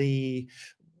into the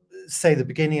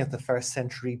beginning of the 1st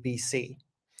century BC.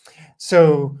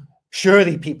 So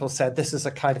surely people said this is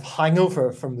a kind of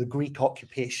hangover from the Greek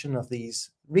occupation of these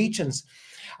regions.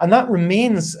 And that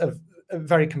remains a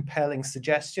very compelling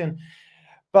suggestion.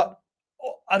 But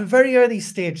at a very early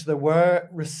stage, there were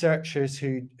researchers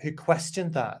who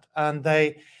questioned that. And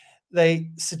they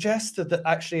suggested that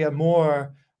actually a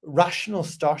more rational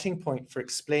starting point for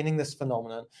explaining this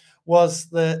phenomenon was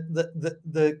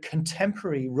the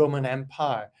contemporary Roman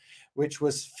Empire, which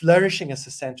was flourishing as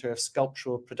a center of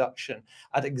sculptural production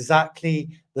at exactly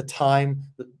the time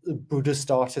that the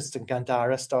Buddhist artists in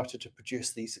Gandhara started to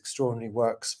produce these extraordinary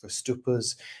works for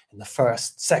stupas in the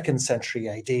 1st, 2nd century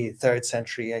AD, 3rd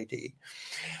century AD.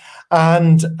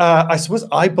 And I suppose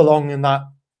I belong in that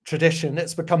tradition.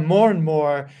 It's become more and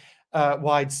more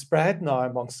widespread now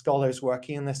among scholars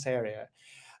working in this area.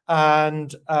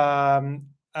 And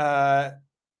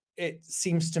it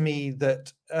seems to me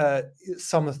that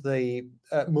some of the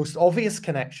most obvious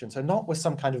connections are not with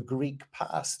some kind of Greek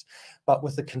past, but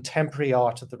with the contemporary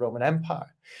art of the Roman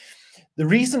Empire. The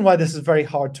reason why this is very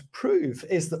hard to prove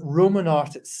is that Roman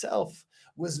art itself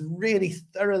was really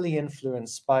thoroughly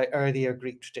influenced by earlier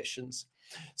Greek traditions.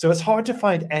 So it's hard to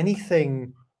find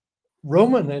anything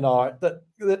Roman in art that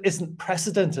isn't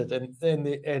precedented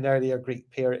in earlier Greek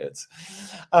periods.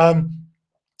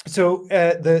 So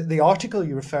the article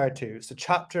you referred to is a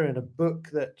chapter in a book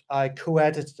that I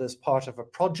co-edited as part of a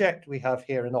project we have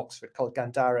here in Oxford called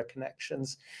Gandhara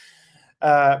Connections.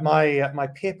 My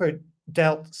paper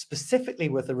dealt specifically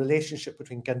with the relationship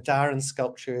between Gandharan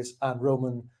sculptures and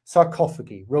Roman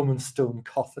sarcophagi, Roman stone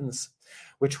coffins,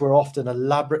 which were often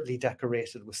elaborately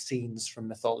decorated with scenes from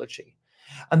mythology.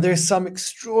 And there's some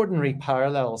extraordinary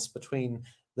parallels between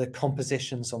the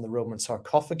compositions on the Roman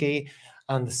sarcophagi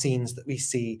and the scenes that we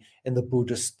see in the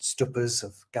Buddhist stupas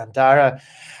of Gandhara.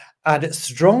 And it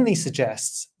strongly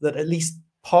suggests that at least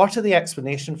part of the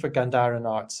explanation for Gandharan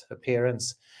art's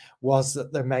appearance was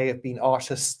that there may have been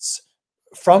artists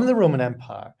from the Roman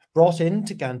Empire brought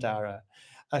into Gandhara,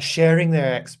 sharing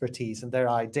their expertise and their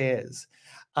ideas,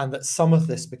 and that some of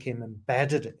this became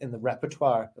embedded in the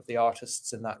repertoire of the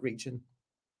artists in that region.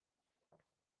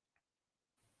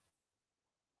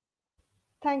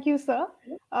 Thank you, sir.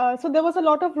 So there was a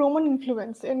lot of Roman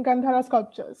influence in Gandhara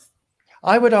sculptures.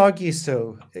 I would argue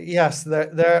so. Yes,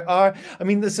 there are. I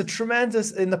mean, there's a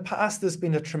tremendous, in the past, there's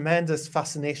been a tremendous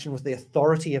fascination with the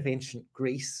authority of ancient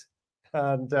Greece.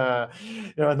 And,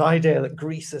 you know, an idea that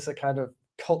Greece is a kind of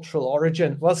cultural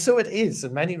origin. Well, so it is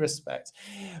in many respects.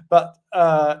 But,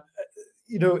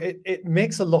 you know, it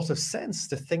makes a lot of sense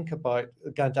to think about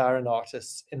Gandharan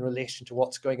artists in relation to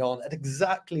what's going on at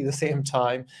exactly the same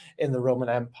time in the Roman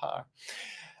Empire.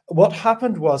 What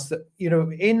happened was that, you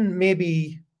know, in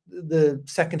maybe the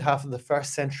second half of the 1st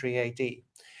century AD,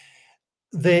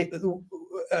 the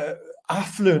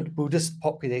affluent Buddhist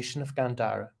population of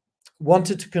Gandhara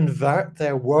wanted to convert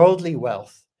their worldly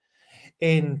wealth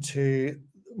into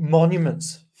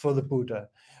monuments for the Buddha,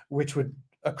 which would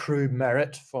accrue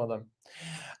merit for them.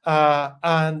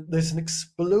 And there's an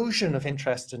explosion of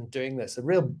interest in doing this, a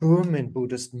real boom in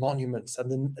Buddhist monuments and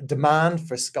the demand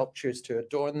for sculptures to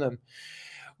adorn them,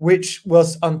 which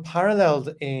was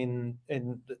unparalleled in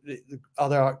the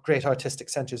other great artistic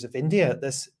centers of India at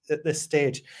this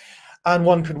stage. And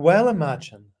one could well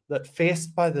imagine that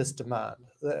faced by this demand,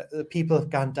 the people of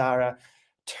Gandhara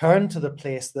turned to the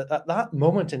place that at that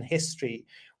moment in history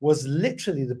was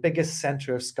literally the biggest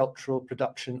center of sculptural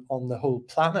production on the whole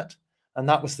planet. And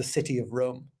that was the city of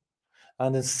Rome.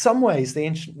 And in some ways, the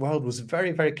ancient world was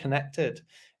very, very connected.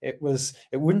 It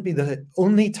wouldn't be the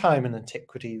only time in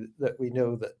antiquity that we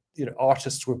know that, you know,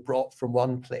 artists were brought from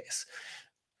one place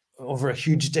over a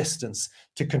huge distance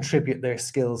to contribute their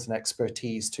skills and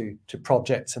expertise to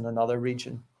projects in another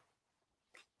region.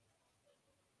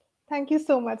 Thank you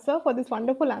so much, sir, for this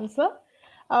wonderful answer.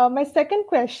 My second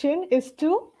question is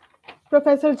to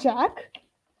Professor Jack.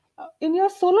 In your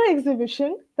solo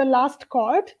exhibition, The Last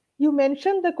Chord, you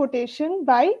mentioned the quotation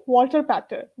by Walter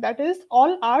Pater, that is,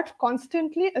 all art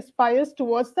constantly aspires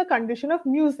towards the condition of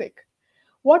music.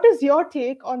 What is your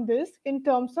take on this in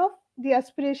terms of the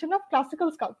aspiration of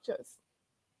classical sculptures?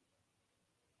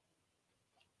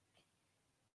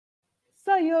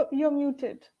 Sir, you're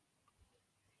muted.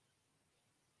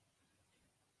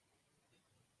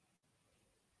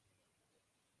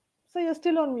 So you're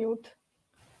still on mute.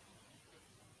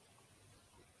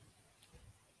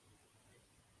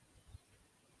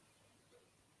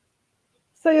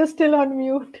 So you're still on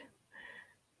mute.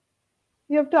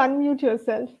 You have to unmute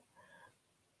yourself.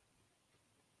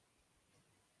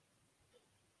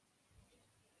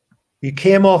 You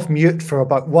came off mute for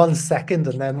about 1 second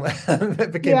and then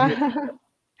it became mute.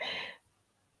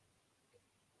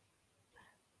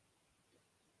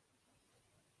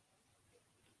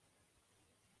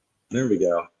 There we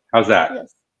go. How's that?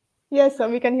 Yes. Yes, sir,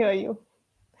 we can hear you.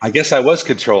 I guess I was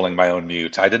controlling my own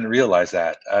mute. I didn't realize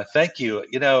that. Thank you.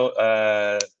 You know,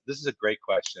 this is a great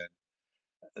question.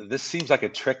 This seems like a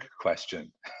trick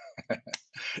question.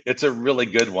 It's a really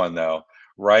good one, though,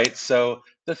 right? So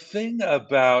the thing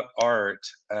about art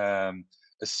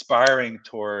aspiring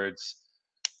towards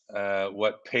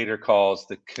what Pater calls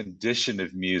the condition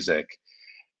of music,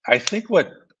 I think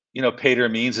what Pater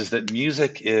means is that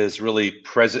music is really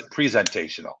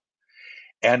presentational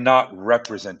and not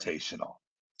representational.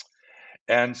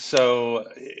 And so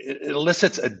it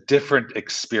elicits a different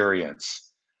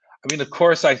experience. I mean, of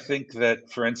course, I think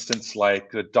that, for instance,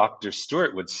 like Dr.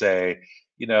 Stewart would say,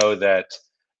 that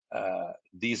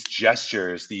these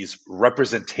gestures, these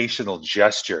representational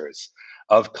gestures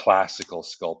of classical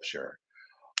sculpture,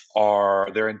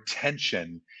 their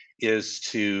intention is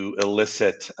to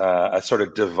elicit a sort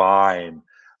of divine,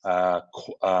 to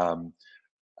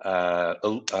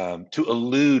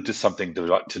allude to something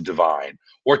to divine,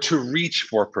 or to reach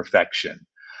for perfection.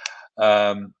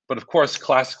 But of course,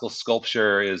 classical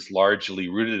sculpture is largely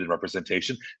rooted in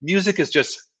representation. Music is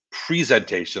just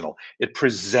presentational. It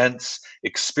presents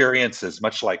experiences,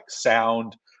 much like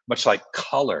sound, much like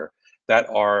color, that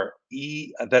are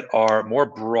more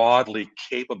broadly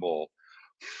capable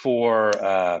for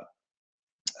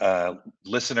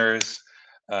listeners,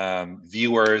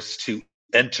 viewers to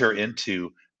enter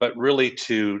into, but really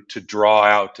to draw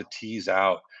out, to tease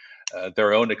out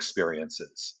their own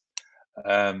experiences.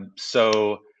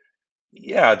 So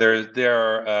yeah,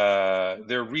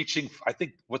 they're reaching. I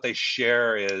think what they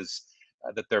share is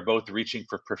that they're both reaching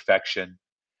for perfection.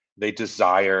 They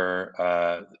desire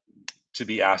to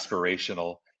be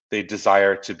aspirational. They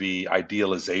desire to be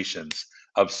idealizations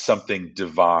of something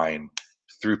divine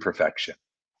through perfection,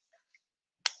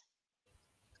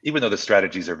 even though the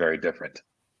strategies are very different.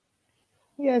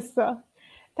 Yes, sir.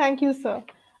 Thank you, sir.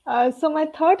 So my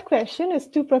third question is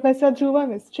to Professor Dhruva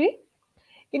Mistry.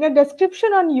 In a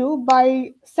description on you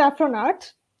by Saffron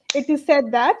Art, it is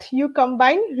said that you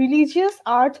combine religious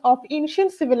art of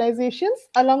ancient civilizations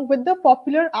along with the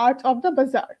popular art of the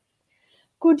bazaar.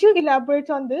 Could you elaborate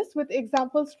on this with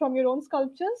examples from your own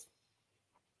sculptures?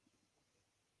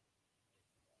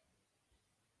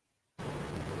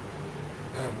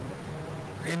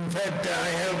 In fact, I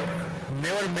have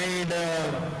never made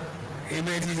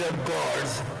images of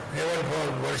gods ever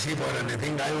for worship or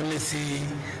anything. I only see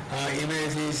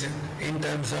images in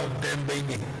terms of them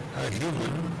being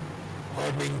human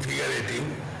or being figurative,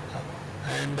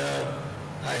 and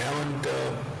I haven't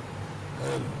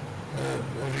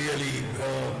really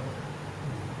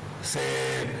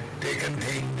say taken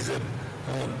things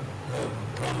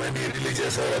from any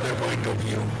religious or other point of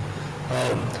view.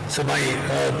 So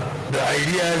the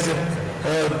ideas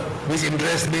which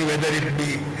interest me, whether it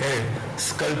be a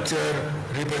sculpture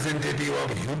representative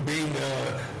of being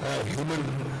human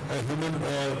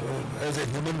as a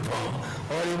human form,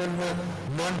 or even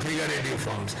non-figurative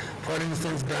forms. For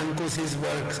instance, Brancusi's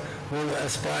works will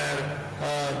aspire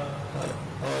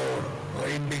or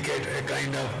indicate a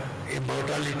kind of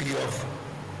immortality of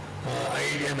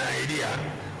an idea,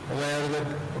 where the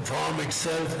form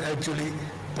itself actually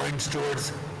points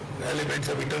towards elements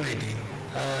of eternity.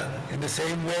 In the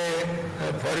same way,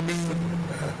 for me,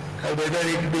 whether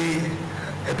it be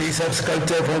a piece of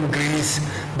sculpture from Greece,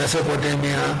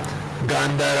 Mesopotamia,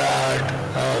 Gandhara art,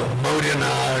 Mauryan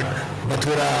art,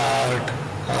 Mathura art,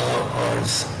 or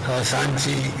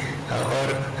Sanchi, or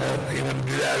even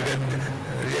Gilargan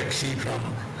Yakshi from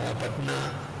Patna,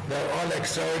 they are all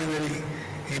extraordinary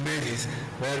images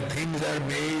where things are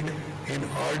made in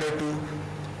order to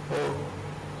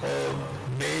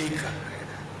make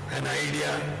an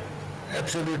idea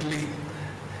absolutely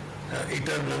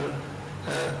eternal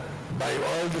by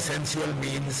all the sensual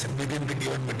means within the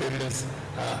given materials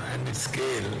and its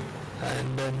scale.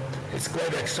 And it's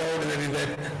quite extraordinary that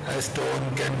a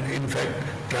stone can in fact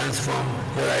transform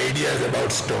your ideas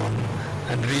about stone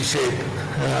and reshape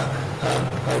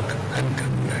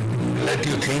and let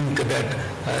you think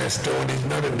that stone is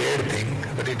not a dead thing,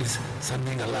 but it is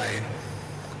something alive.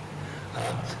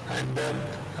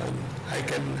 I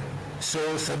can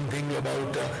show something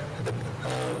about the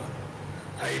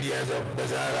ideas of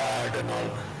bazaar art and all.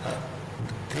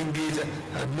 Thing is,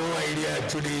 no idea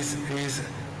actually is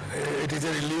it is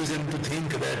an illusion to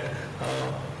think that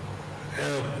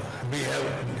we have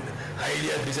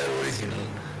ideas which are original,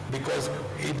 because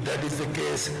if that is the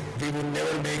case, we would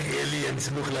never make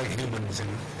aliens look like humans. And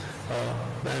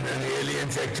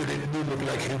aliens actually do look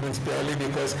like humans purely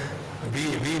because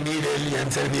we need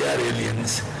aliens and we are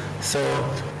aliens. So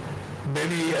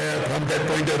maybe from that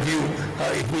point of view,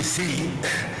 if we see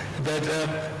that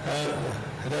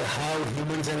how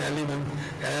humans and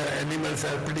animals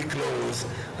are pretty close,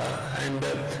 and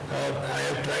I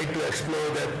have tried to explore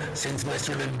that since my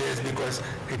student days, because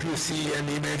if you see an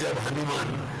image of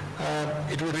Hanuman,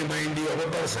 it will remind you of a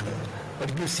person. But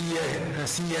if you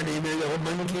see an image of a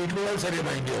monkey, it will also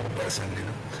remind you of a person.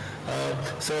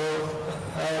 So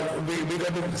we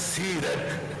got to see that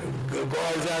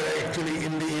gods are actually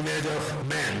in the image of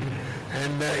man,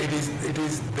 and it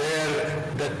is there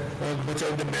that much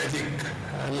of the magic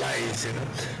lies.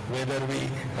 Whether we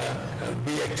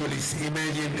actually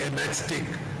imagine a matchstick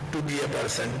to be a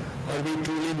person, or we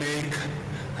truly make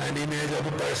an image of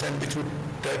a person which would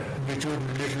that which would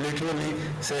literally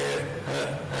say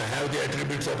have the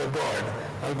attributes of a god,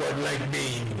 a god-like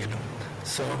being, you know.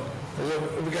 So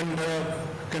we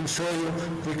can show you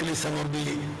quickly some of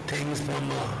the things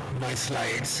from my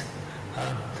slides.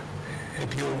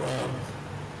 If you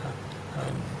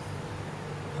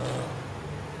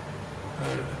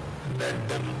let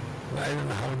them, I don't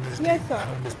know how this. Yes, sir.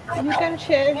 You can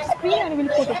share screen and we'll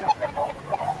put it up.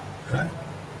 Huh?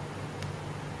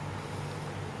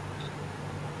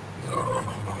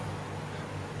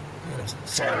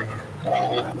 Sorry, I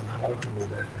don't know how to do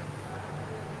that.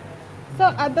 So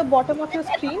at the bottom of your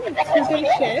screen, you can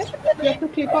share. You have to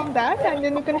click on that and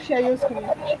then you can share your screen.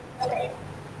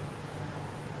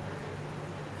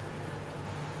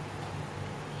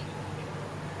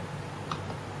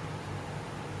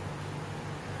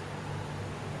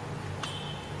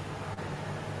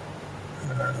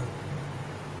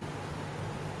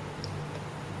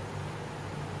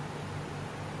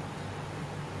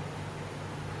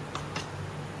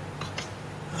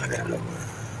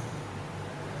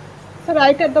 So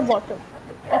right at the bottom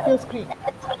of your screen.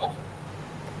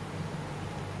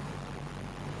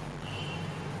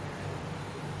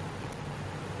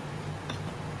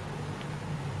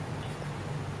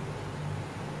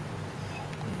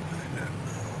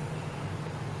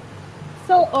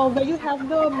 So where you have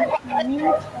the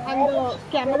mute and the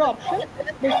camera option,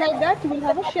 beside that you will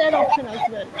have a share option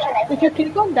as well. If you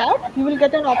click on that, you will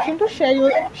get an option to share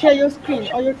your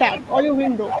screen or your tab or your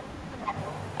window,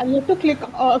 and you have to click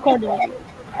accordingly.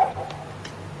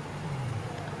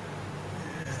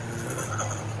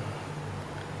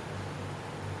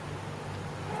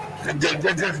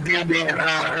 Just give me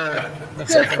a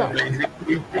second,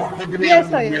 please. Yes,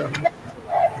 sir.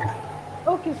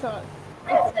 Okay, sir.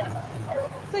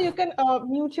 So you can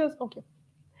mute your. Okay.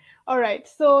 All right.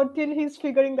 So till he's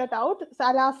figuring that out, so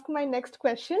I'll ask my next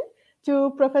question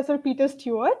to Professor Peter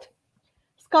Stewart.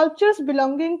 Sculptures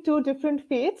belonging to different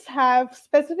faiths have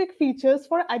specific features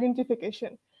for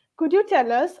identification. Could you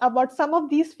tell us about some of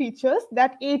these features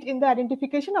that aid in the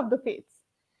identification of the faiths?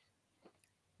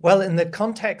 Well, in the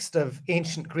context of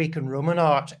ancient Greek and Roman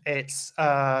art, it's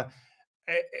often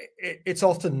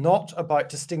not about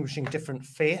distinguishing different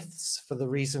faiths for the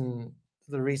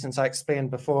reasons I explained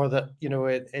before, that, you know,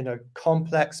 in a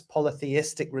complex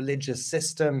polytheistic religious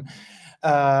system,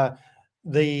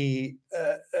 the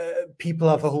people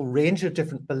have a whole range of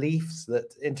different beliefs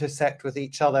that intersect with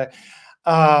each other.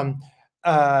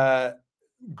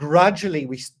 Gradually,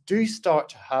 we do start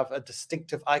to have a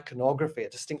distinctive iconography, a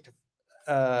distinctive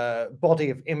body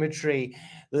of imagery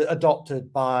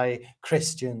adopted by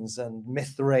Christians and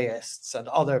Mithraists and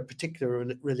other particular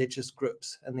religious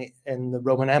groups in the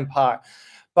Roman Empire.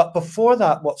 But before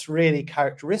that, what's really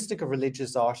characteristic of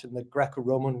religious art in the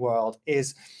Greco-Roman world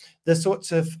is the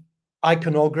sorts of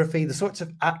iconography, the sorts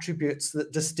of attributes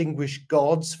that distinguish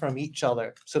gods from each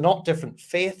other. So not different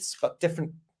faiths, but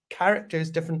different characters,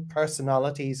 different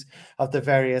personalities of the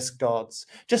various gods,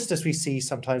 just as we see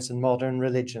sometimes in modern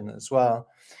religion as well.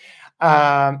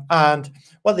 And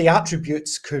well, the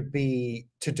attributes could be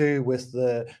to do with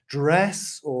the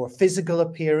dress or physical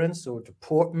appearance or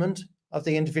deportment of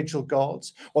the individual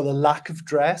gods, or the lack of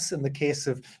dress in the case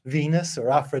of Venus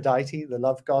or Aphrodite, the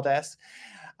love goddess.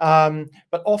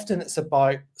 But often it's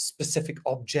about specific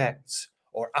objects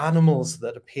or animals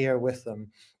that appear with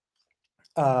them.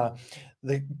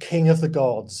 The king of the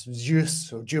gods,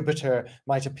 Zeus or Jupiter,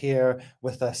 might appear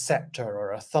with a scepter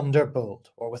or a thunderbolt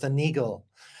or with an eagle.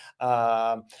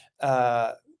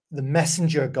 The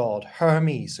messenger god,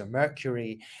 Hermes or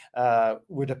Mercury,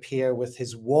 would appear with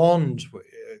his wand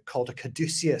called a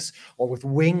caduceus, or with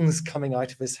wings coming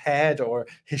out of his head or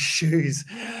his shoes,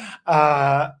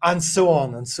 and so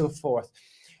on and so forth.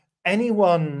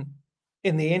 Anyone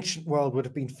in the ancient world would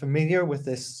have been familiar with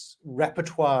this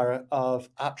repertoire of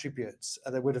attributes.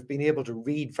 They would have been able to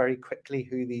read very quickly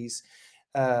who these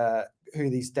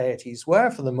deities were,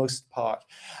 for the most part.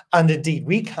 And indeed,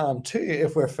 we can too,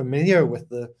 if we're familiar with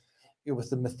the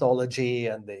mythology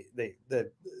and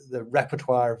the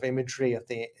repertoire of imagery of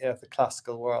the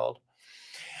classical world.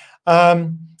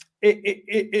 When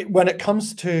it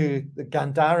comes to the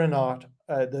Gandharan art,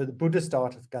 the Buddhist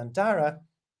art of Gandhara,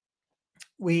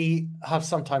 we have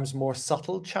sometimes more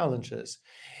subtle challenges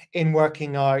in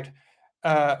working out,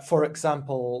 for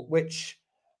example, which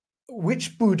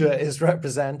Buddha is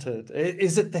represented.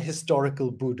 Is it the historical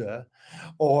Buddha,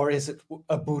 or is it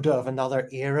a Buddha of another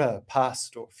era,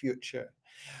 past or future?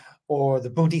 Or the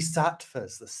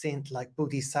Bodhisattvas, the saint-like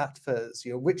Bodhisattvas,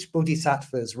 you know, which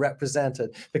Bodhisattvas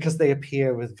represented, because they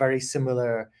appear with very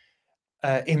similar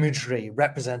imagery,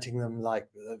 representing them like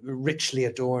richly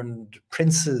adorned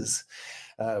princes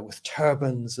with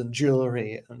turbans and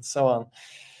jewelry and so on.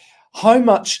 How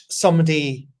much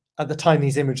somebody at the time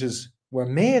these images were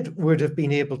made would have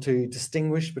been able to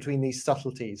distinguish between these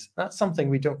subtleties, that's something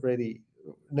we don't really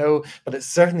know, but it's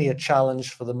certainly a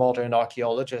challenge for the modern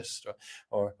archaeologist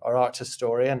or art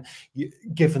historian,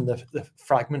 given the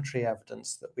fragmentary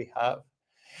evidence that we have.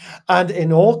 And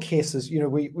in all cases, you know,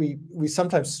 we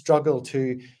sometimes struggle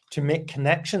to make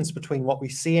connections between what we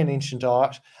see in ancient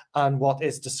art and what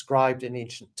is described in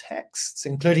ancient texts,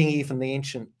 including even the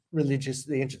ancient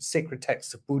sacred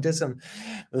texts of Buddhism.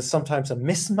 There's sometimes a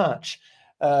mismatch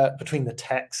between the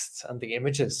texts and the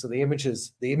images. So the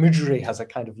imagery has a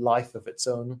kind of life of its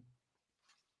own.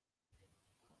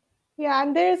 Yeah,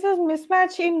 and there is a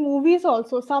mismatch in movies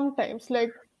also sometimes,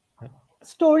 like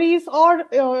stories or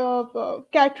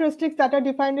characteristics that are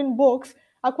defined in books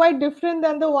are quite different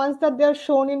than the ones that they're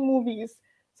shown in movies.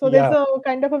 So there's a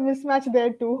kind of a mismatch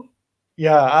there too.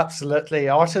 Yeah, absolutely.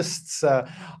 Artists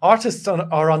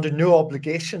are under no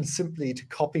obligation simply to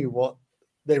copy what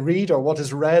they read or what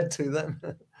is read to them.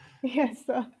 Yes,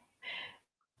 sir.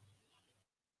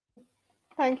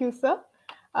 Thank you, sir.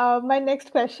 My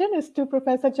next question is to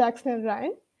Professor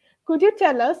Snell-Ryan. Could you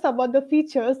tell us about the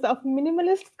features of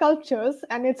minimalist sculptures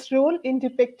and its role in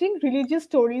depicting religious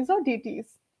stories or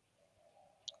deities?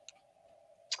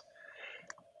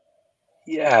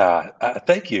 Yeah,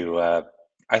 thank you.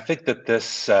 I think that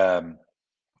this, you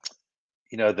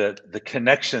know, the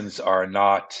connections are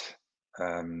not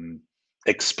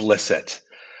explicit.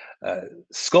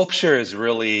 Sculpture is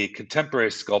really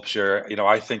contemporary sculpture, you know,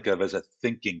 I think of as a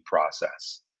thinking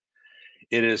process.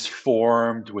 It is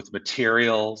formed with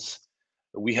materials.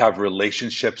 We have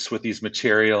relationships with these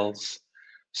materials.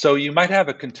 So you might have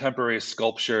a contemporary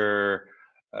sculpture.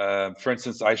 For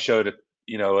instance, I showed a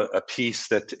piece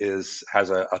that has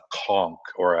a conch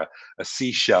or a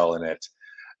seashell in it,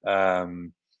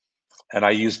 and I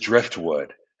use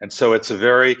driftwood. And so it's a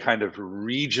very kind of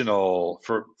regional.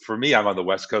 For me, I'm on the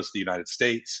west coast of the United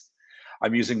States.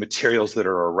 I'm using materials that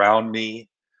are around me.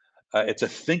 It's a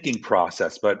thinking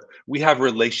process, but we have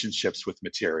relationships with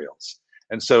materials.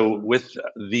 And so with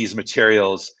these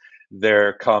materials,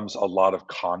 there comes a lot of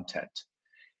content.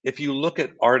 If you look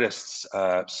at artists,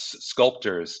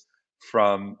 sculptors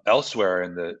from elsewhere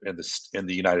in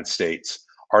the United States,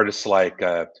 artists like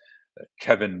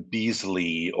Kevin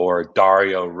Beasley or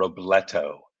Dario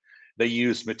Robleto, they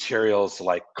use materials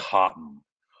like cotton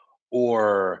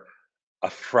or a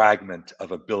fragment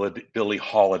of a Billie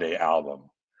Holiday album.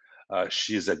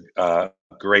 She's a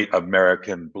great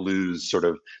American blues sort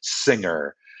of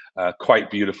singer, quite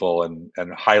beautiful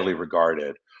and highly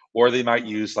regarded. Or they might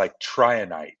use like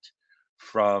trionite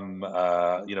from,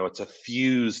 it's a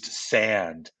fused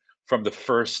sand from the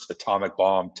first atomic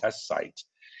bomb test site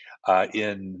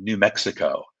in New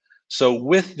Mexico. So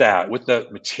with the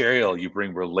material, you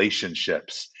bring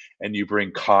relationships and you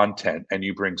bring content and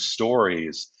you bring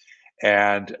stories,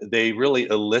 and they really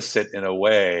elicit in a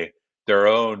way their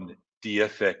own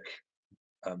deific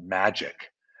magic.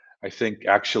 I think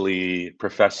actually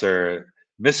Professor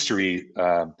Mistry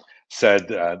said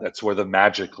that's where the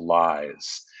magic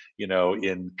lies. You know,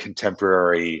 in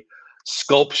contemporary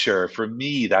sculpture, for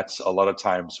me, that's a lot of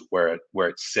times where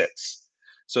it sits.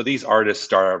 So these artists,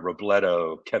 Dario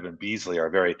Robleto, Kevin Beasley, are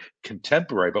very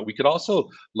contemporary, but we could also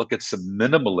look at some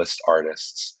minimalist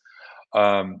artists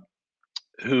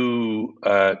who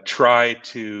try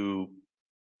to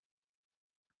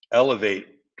elevate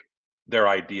their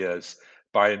ideas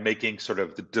by making sort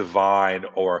of the divine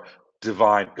or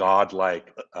divine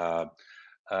godlike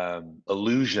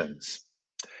illusions.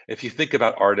 If you think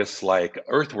about artists like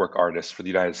earthwork artists for the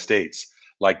United States,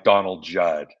 like Donald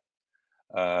Judd,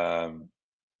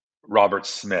 Robert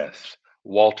Smith,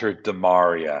 Walter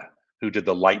DeMaria, who did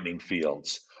the lightning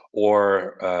fields,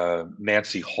 or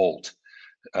Nancy Holt,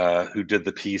 who did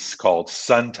the piece called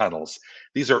Sun Tunnels.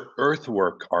 These are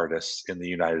earthwork artists in the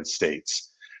United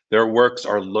States. Their works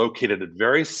are located at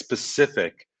very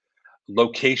specific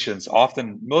locations,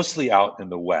 often mostly out in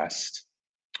the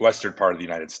western part of the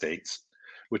United States,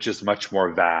 which is much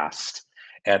more vast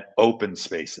and open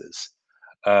spaces.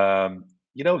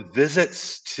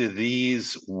 Visits to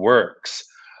these works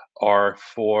are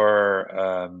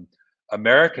for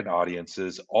American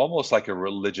audiences almost like a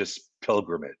religious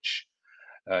pilgrimage.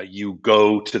 You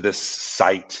go to this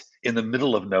site in the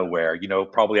middle of nowhere,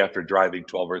 probably after driving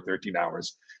 12 or 13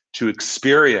 hours, to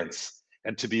experience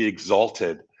and to be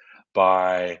exalted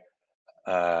by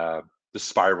the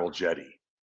spiral jetty,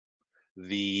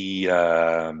 the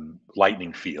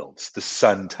lightning fields, the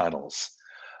sun tunnels,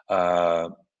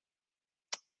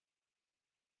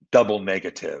 double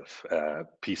negative,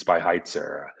 piece by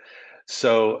Heitzer.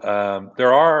 So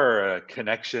there are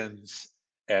connections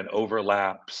and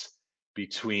overlaps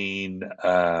between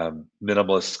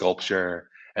minimalist sculpture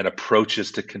and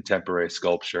approaches to contemporary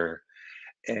sculpture,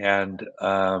 and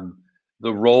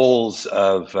the roles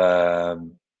of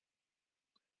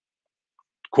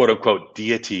quote unquote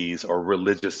deities or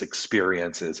religious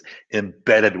experiences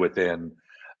embedded within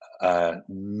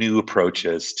new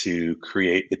approaches to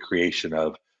create the creation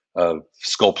of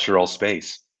sculptural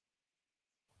space.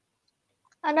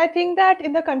 And I think that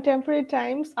in the contemporary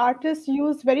times, artists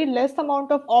use very less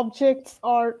amount of objects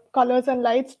or colors and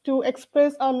lights to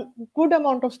express a good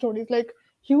amount of stories, like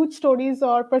huge stories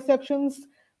or perceptions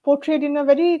portrayed in a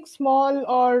very small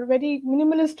or very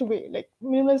minimalist way, like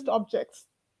minimalist objects.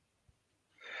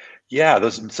 Yeah,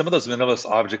 some of those minimalist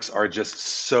objects are just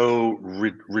so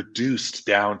reduced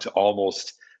down to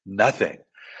almost nothing.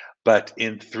 But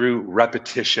through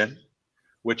repetition,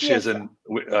 which Yes, is sir.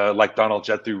 like Donald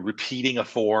Judd, through repeating a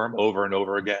form over and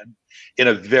over again in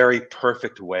a very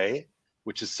perfect way,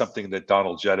 which is something that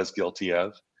Donald Judd is guilty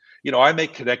of. You know, I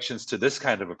make connections to this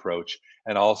kind of approach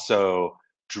and also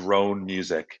drone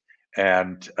music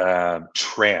and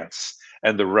trance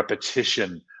and the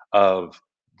repetition of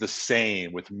the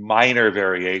same with minor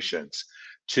variations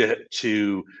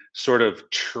to sort of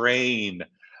train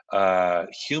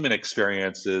human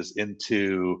experiences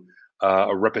into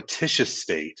a repetitious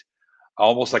state,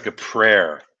 almost like a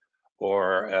prayer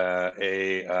or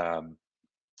a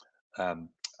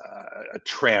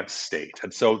trance state.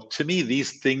 And so to me,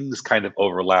 these things kind of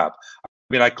overlap. I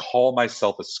mean, I call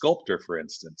myself a sculptor, for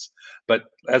instance, but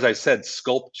as I said,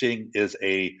 sculpting is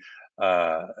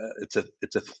it's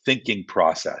a thinking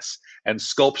process, and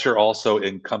sculpture also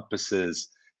encompasses,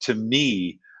 to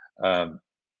me,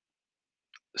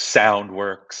 sound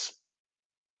works,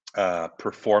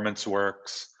 performance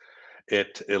works.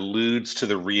 It alludes to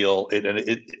the real,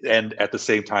 and at the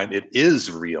same time, it is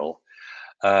real.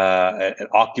 It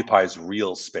occupies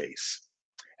real space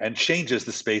and changes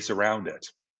the space around it.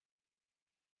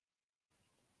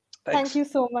 Thanks. Thank you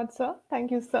so much, sir.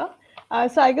 Thank you, sir.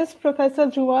 So I guess Professor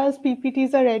Dhruva's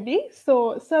PPTs are ready.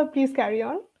 So, sir, please carry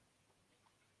on.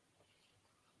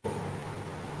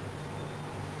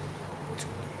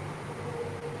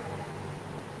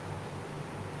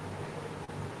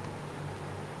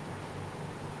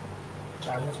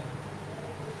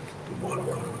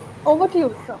 Over to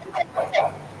you, sir.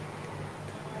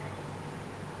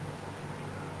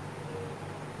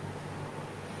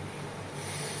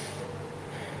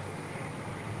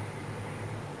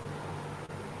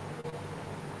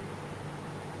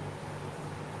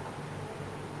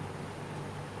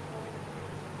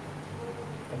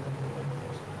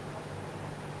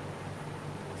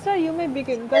 Sir, you may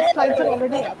begin. The slides are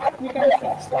already up. You can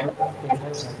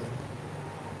see.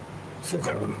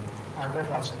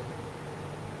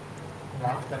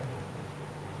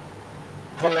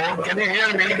 Hello, can you hear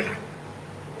me?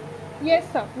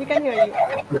 Yes, sir. We can hear you.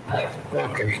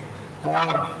 Okay.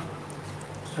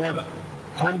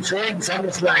 I'm showing some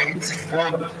slides.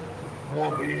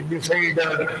 You say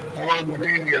that all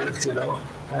materials,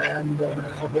 and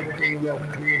affecting the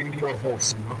creating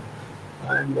process,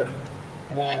 and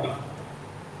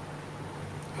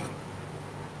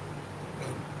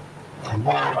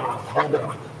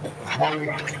how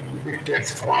it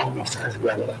dictates forms as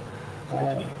well. I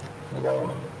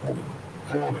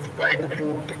have tried to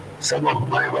put some of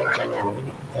my work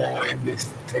alone in this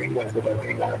thing as the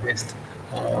working artist.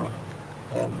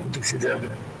 This is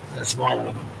a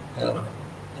small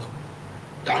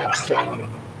dark stone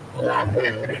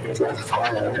here. It was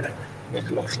fired.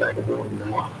 It looks like a wood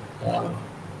now.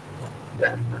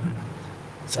 Then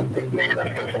something made up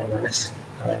of this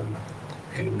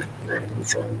in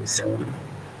 1977.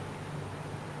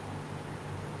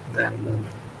 Then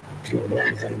few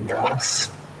days in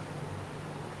glass.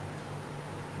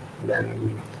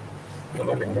 Then I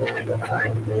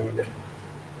made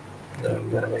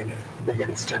when I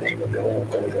began studying the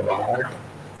development of art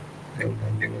in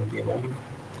 1981.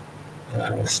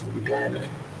 Sweden,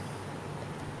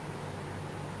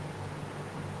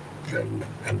 and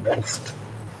embossed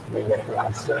with a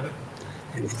plaster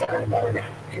inspired by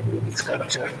Indian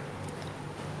sculpture.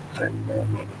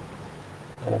 And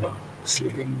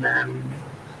Sleeping Man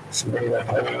is made of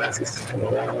eyeglasses and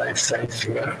a life-size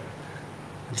figure,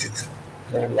 which is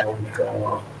like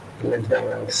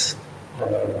Linda's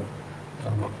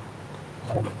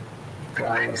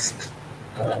Christ,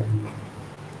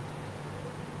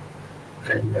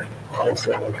 and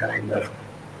also a kind of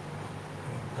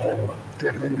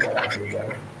different color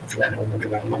figure, flat on the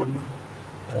ground,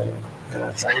 and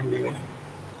a side view.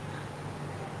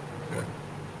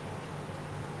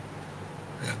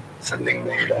 something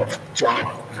made of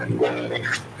chalk and gold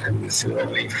leaf and silver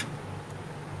leaf.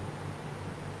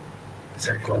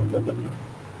 So I called them.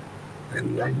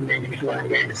 And then maybe I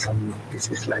made some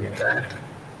pieces like that.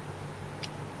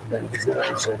 Then this is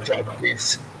also a chalk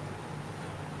piece.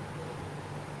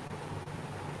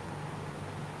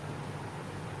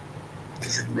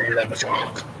 This is made of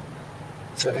chalk.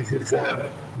 So this is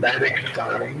a direct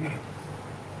carving.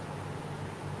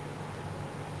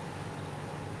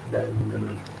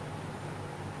 Then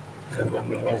one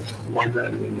was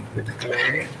modern with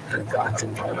clay and cast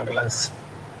in fiberglass.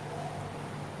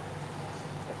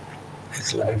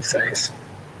 It's life size.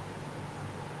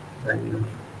 Then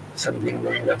something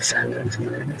made of sand and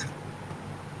cement.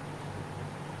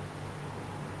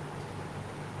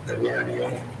 The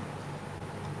video.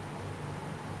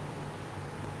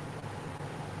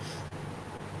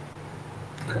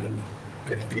 And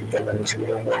with people and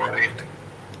children over it.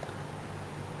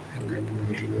 And then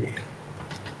mediate.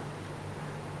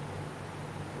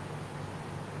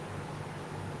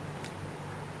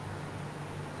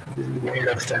 This is made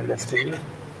of stainless steel.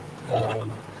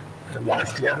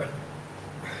 Last year,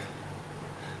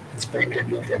 it's painted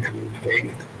with acrylic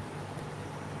paint.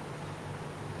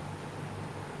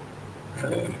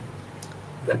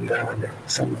 Then there are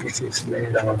some pieces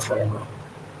made of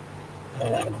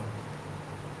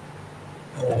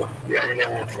the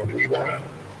idea of a river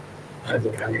as the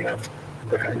kind of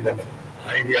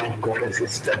idea of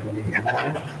goddesses that we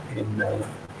have in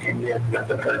Indian and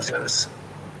other cultures.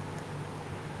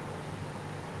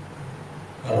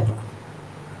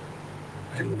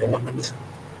 And demons.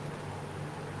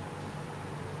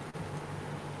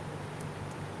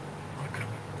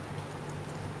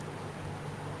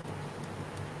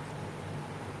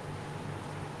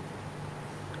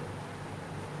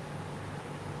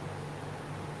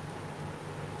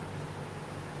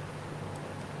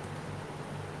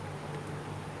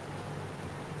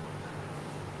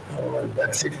 Well,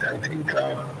 that's it, I think.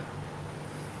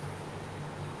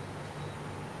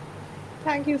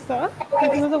 Thank you, sir.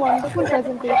 It was a wonderful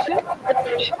presentation.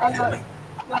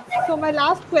 So my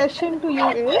last question to you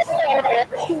is,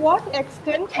 to what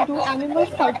extent do animal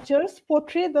sculptures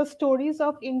portray the stories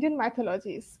of Indian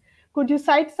mythologies? Could you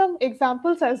cite some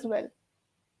examples as well?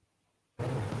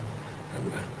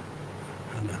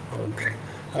 Okay.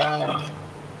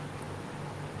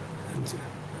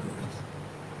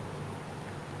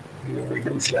 We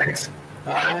can slides.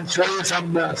 I'll show you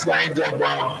some slides of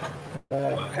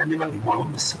animal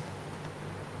forms.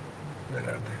 Where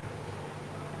are they?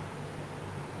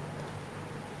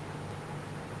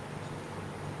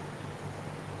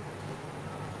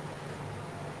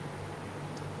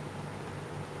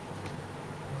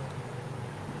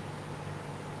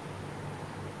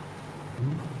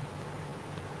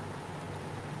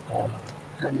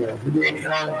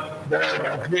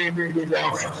 There are three images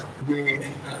of the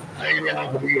idea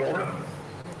of river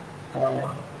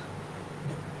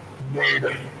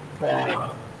made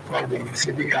for the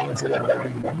city council of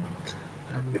Birmingham,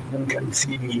 and you can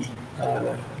see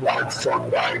large stone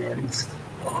guardians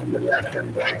on the left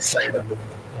and right side of the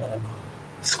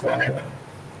square.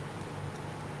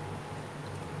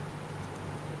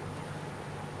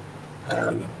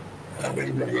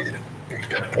 Everybody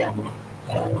picked up from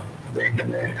the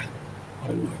internet,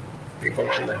 and people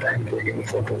all the time taking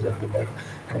photos of the work.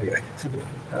 Anyway, so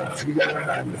the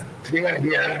figure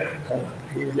here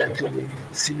is actually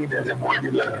seen as a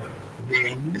modular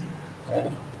being,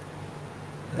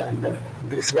 and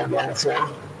this one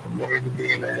also made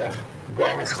the image of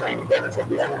God's kind balance of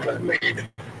the other was made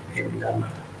in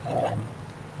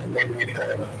made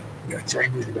with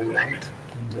Chinese granite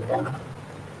in Japan.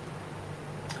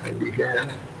 And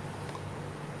began.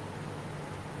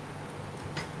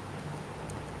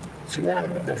 So now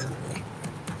that's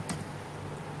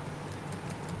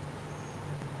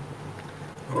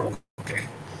okay.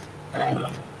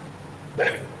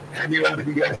 But anyone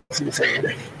who gets to say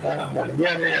it,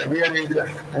 here is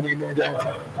an image of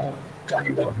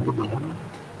kind of woman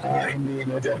in the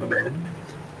image of men.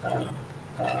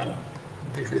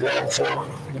 This is also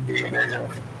in the image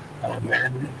of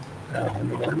men,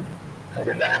 woman. As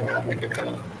a diagram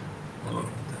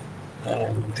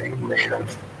thing made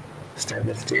of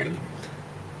stainless steel,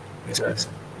 which was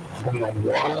hung on the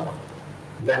wall.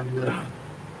 Then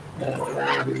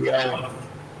over the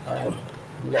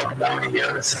lockdown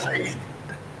years, I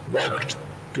worked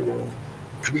to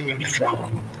tweak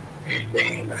from it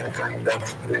being a kind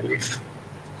of relief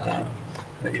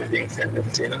using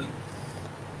stainless steel.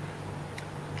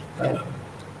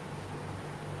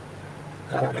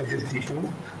 This is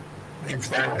T2.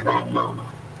 Inspired from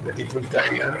the Deific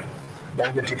tiger,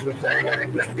 by the Tickle Tiger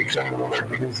in the Victorian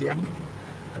Robert Museum.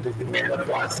 And this is made of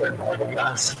plaster and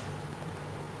fiberglass.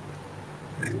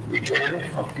 This is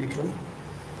detail of people.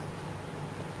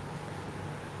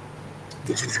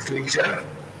 This is creature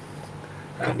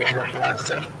made of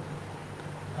plaster.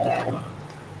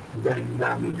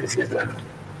 Then this is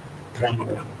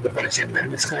from the Persian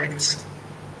manuscripts.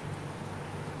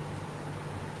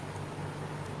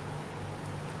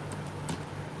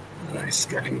 It's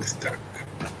getting stuck.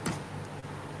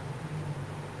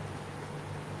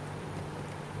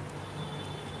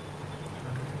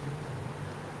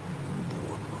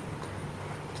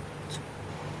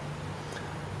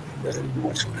 It doesn't do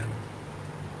much now.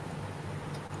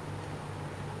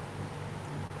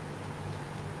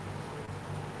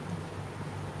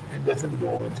 It doesn't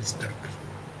go with the stuck.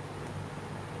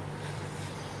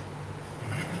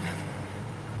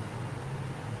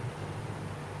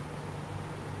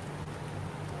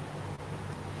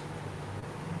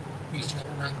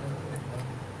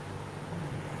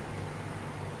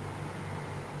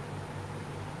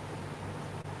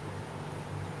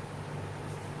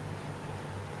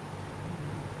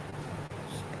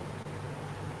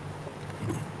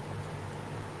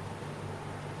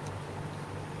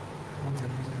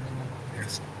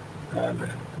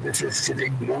 This is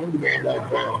sitting board made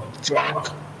of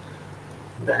chalk.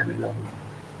 Then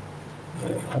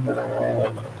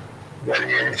another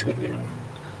variation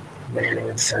made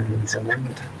of sand and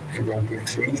cement,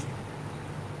 23.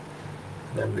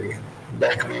 Then the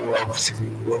back view of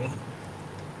sitting board.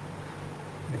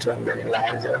 It was very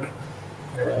larger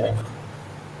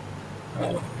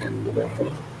in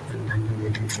Liverpool in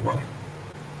 1984.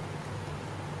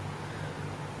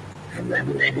 In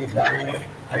 1985,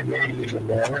 I made a little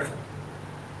more.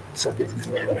 So this is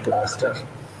made of plaster.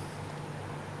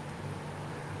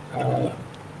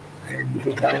 In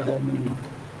 2000,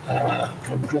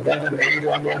 from 2008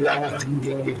 onwards, I was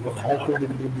thinking how could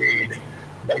it be made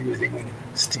by using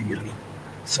steel.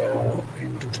 So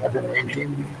in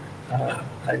 2018, I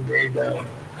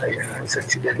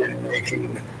succeeded in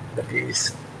making the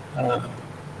piece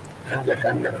as a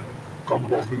kind of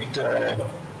composite,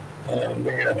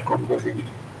 made of composite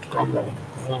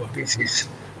pieces,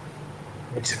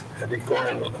 which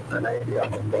recall an idea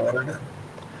of a board.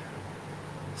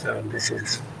 So this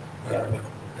is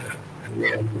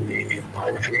nearly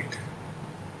 5 feet.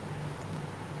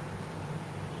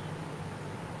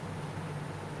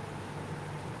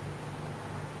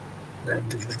 Then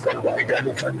this is called white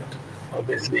elephant.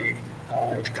 Obviously,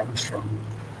 it comes from,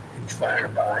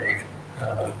 inspired by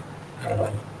the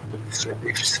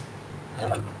Mistry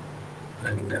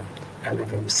and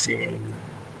elephant seen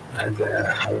as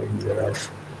a harbinger of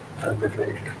the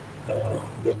great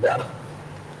Buddha,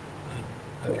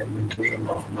 and the dream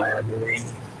of Maya Devi.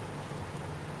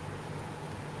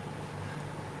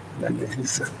 Then this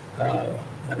is an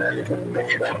elephant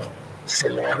made of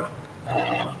silver,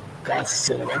 cast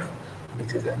silver,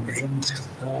 which is an inch,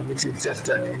 which is just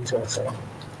an inch or so.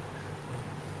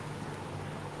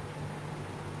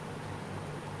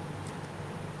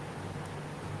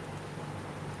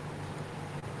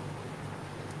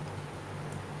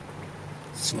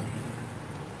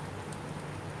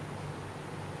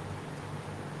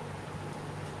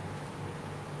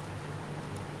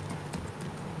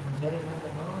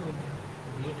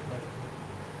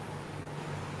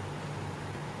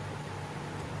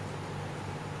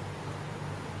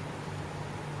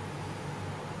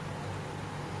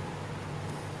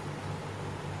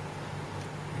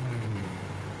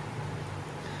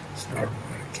 It's not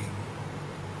working.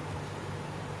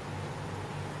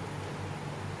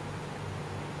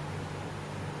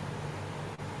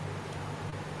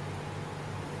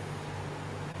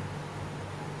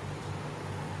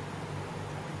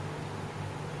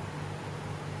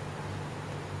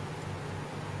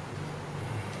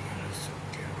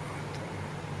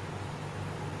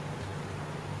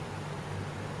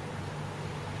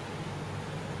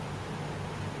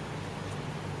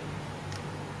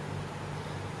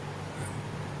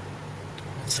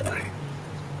 Sorry.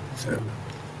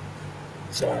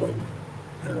 So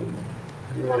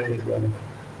everyone is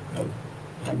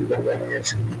under the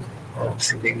variation of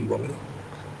sitting bull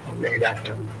made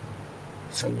after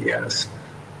some years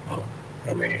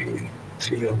from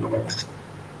 83 onwards.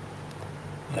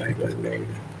 It was made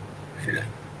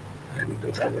in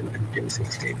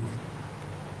 2015-16.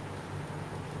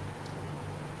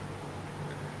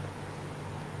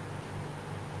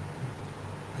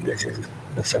 This is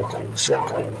the so-called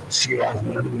Shiva's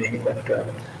Nandini, but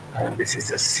this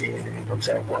is a scene in terms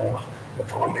of the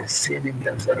form is seen in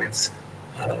terms of its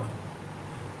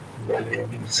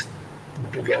volumes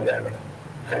put together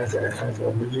as a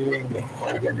living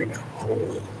organic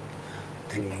whole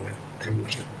thing.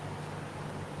 Thank you.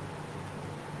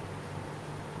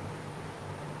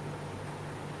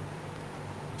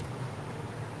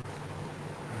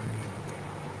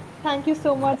 Thank you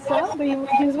so much, sir. The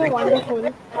images were wonderful.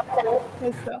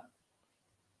 Yes, sir.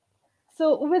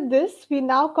 So with this, we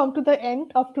now come to the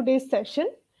end of today's session.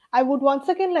 I would once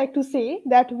again like to say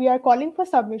that we are calling for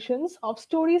submissions of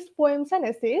stories, poems, and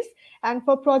essays. And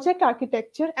for project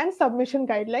architecture and submission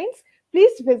guidelines,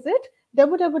 please visit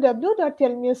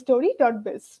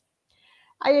www.tellmeastory.biz.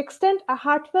 I extend a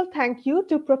heartfelt thank you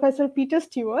to Professor Peter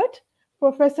Stewart,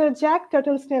 Professor Jack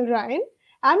Tuttle Snell-Ryan,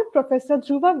 and Professor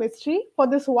Dhruva Mistry for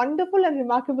this wonderful and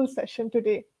remarkable session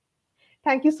today.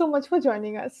 Thank you so much for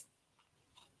joining us.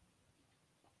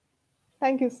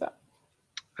 Thank you, sir.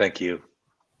 Thank you.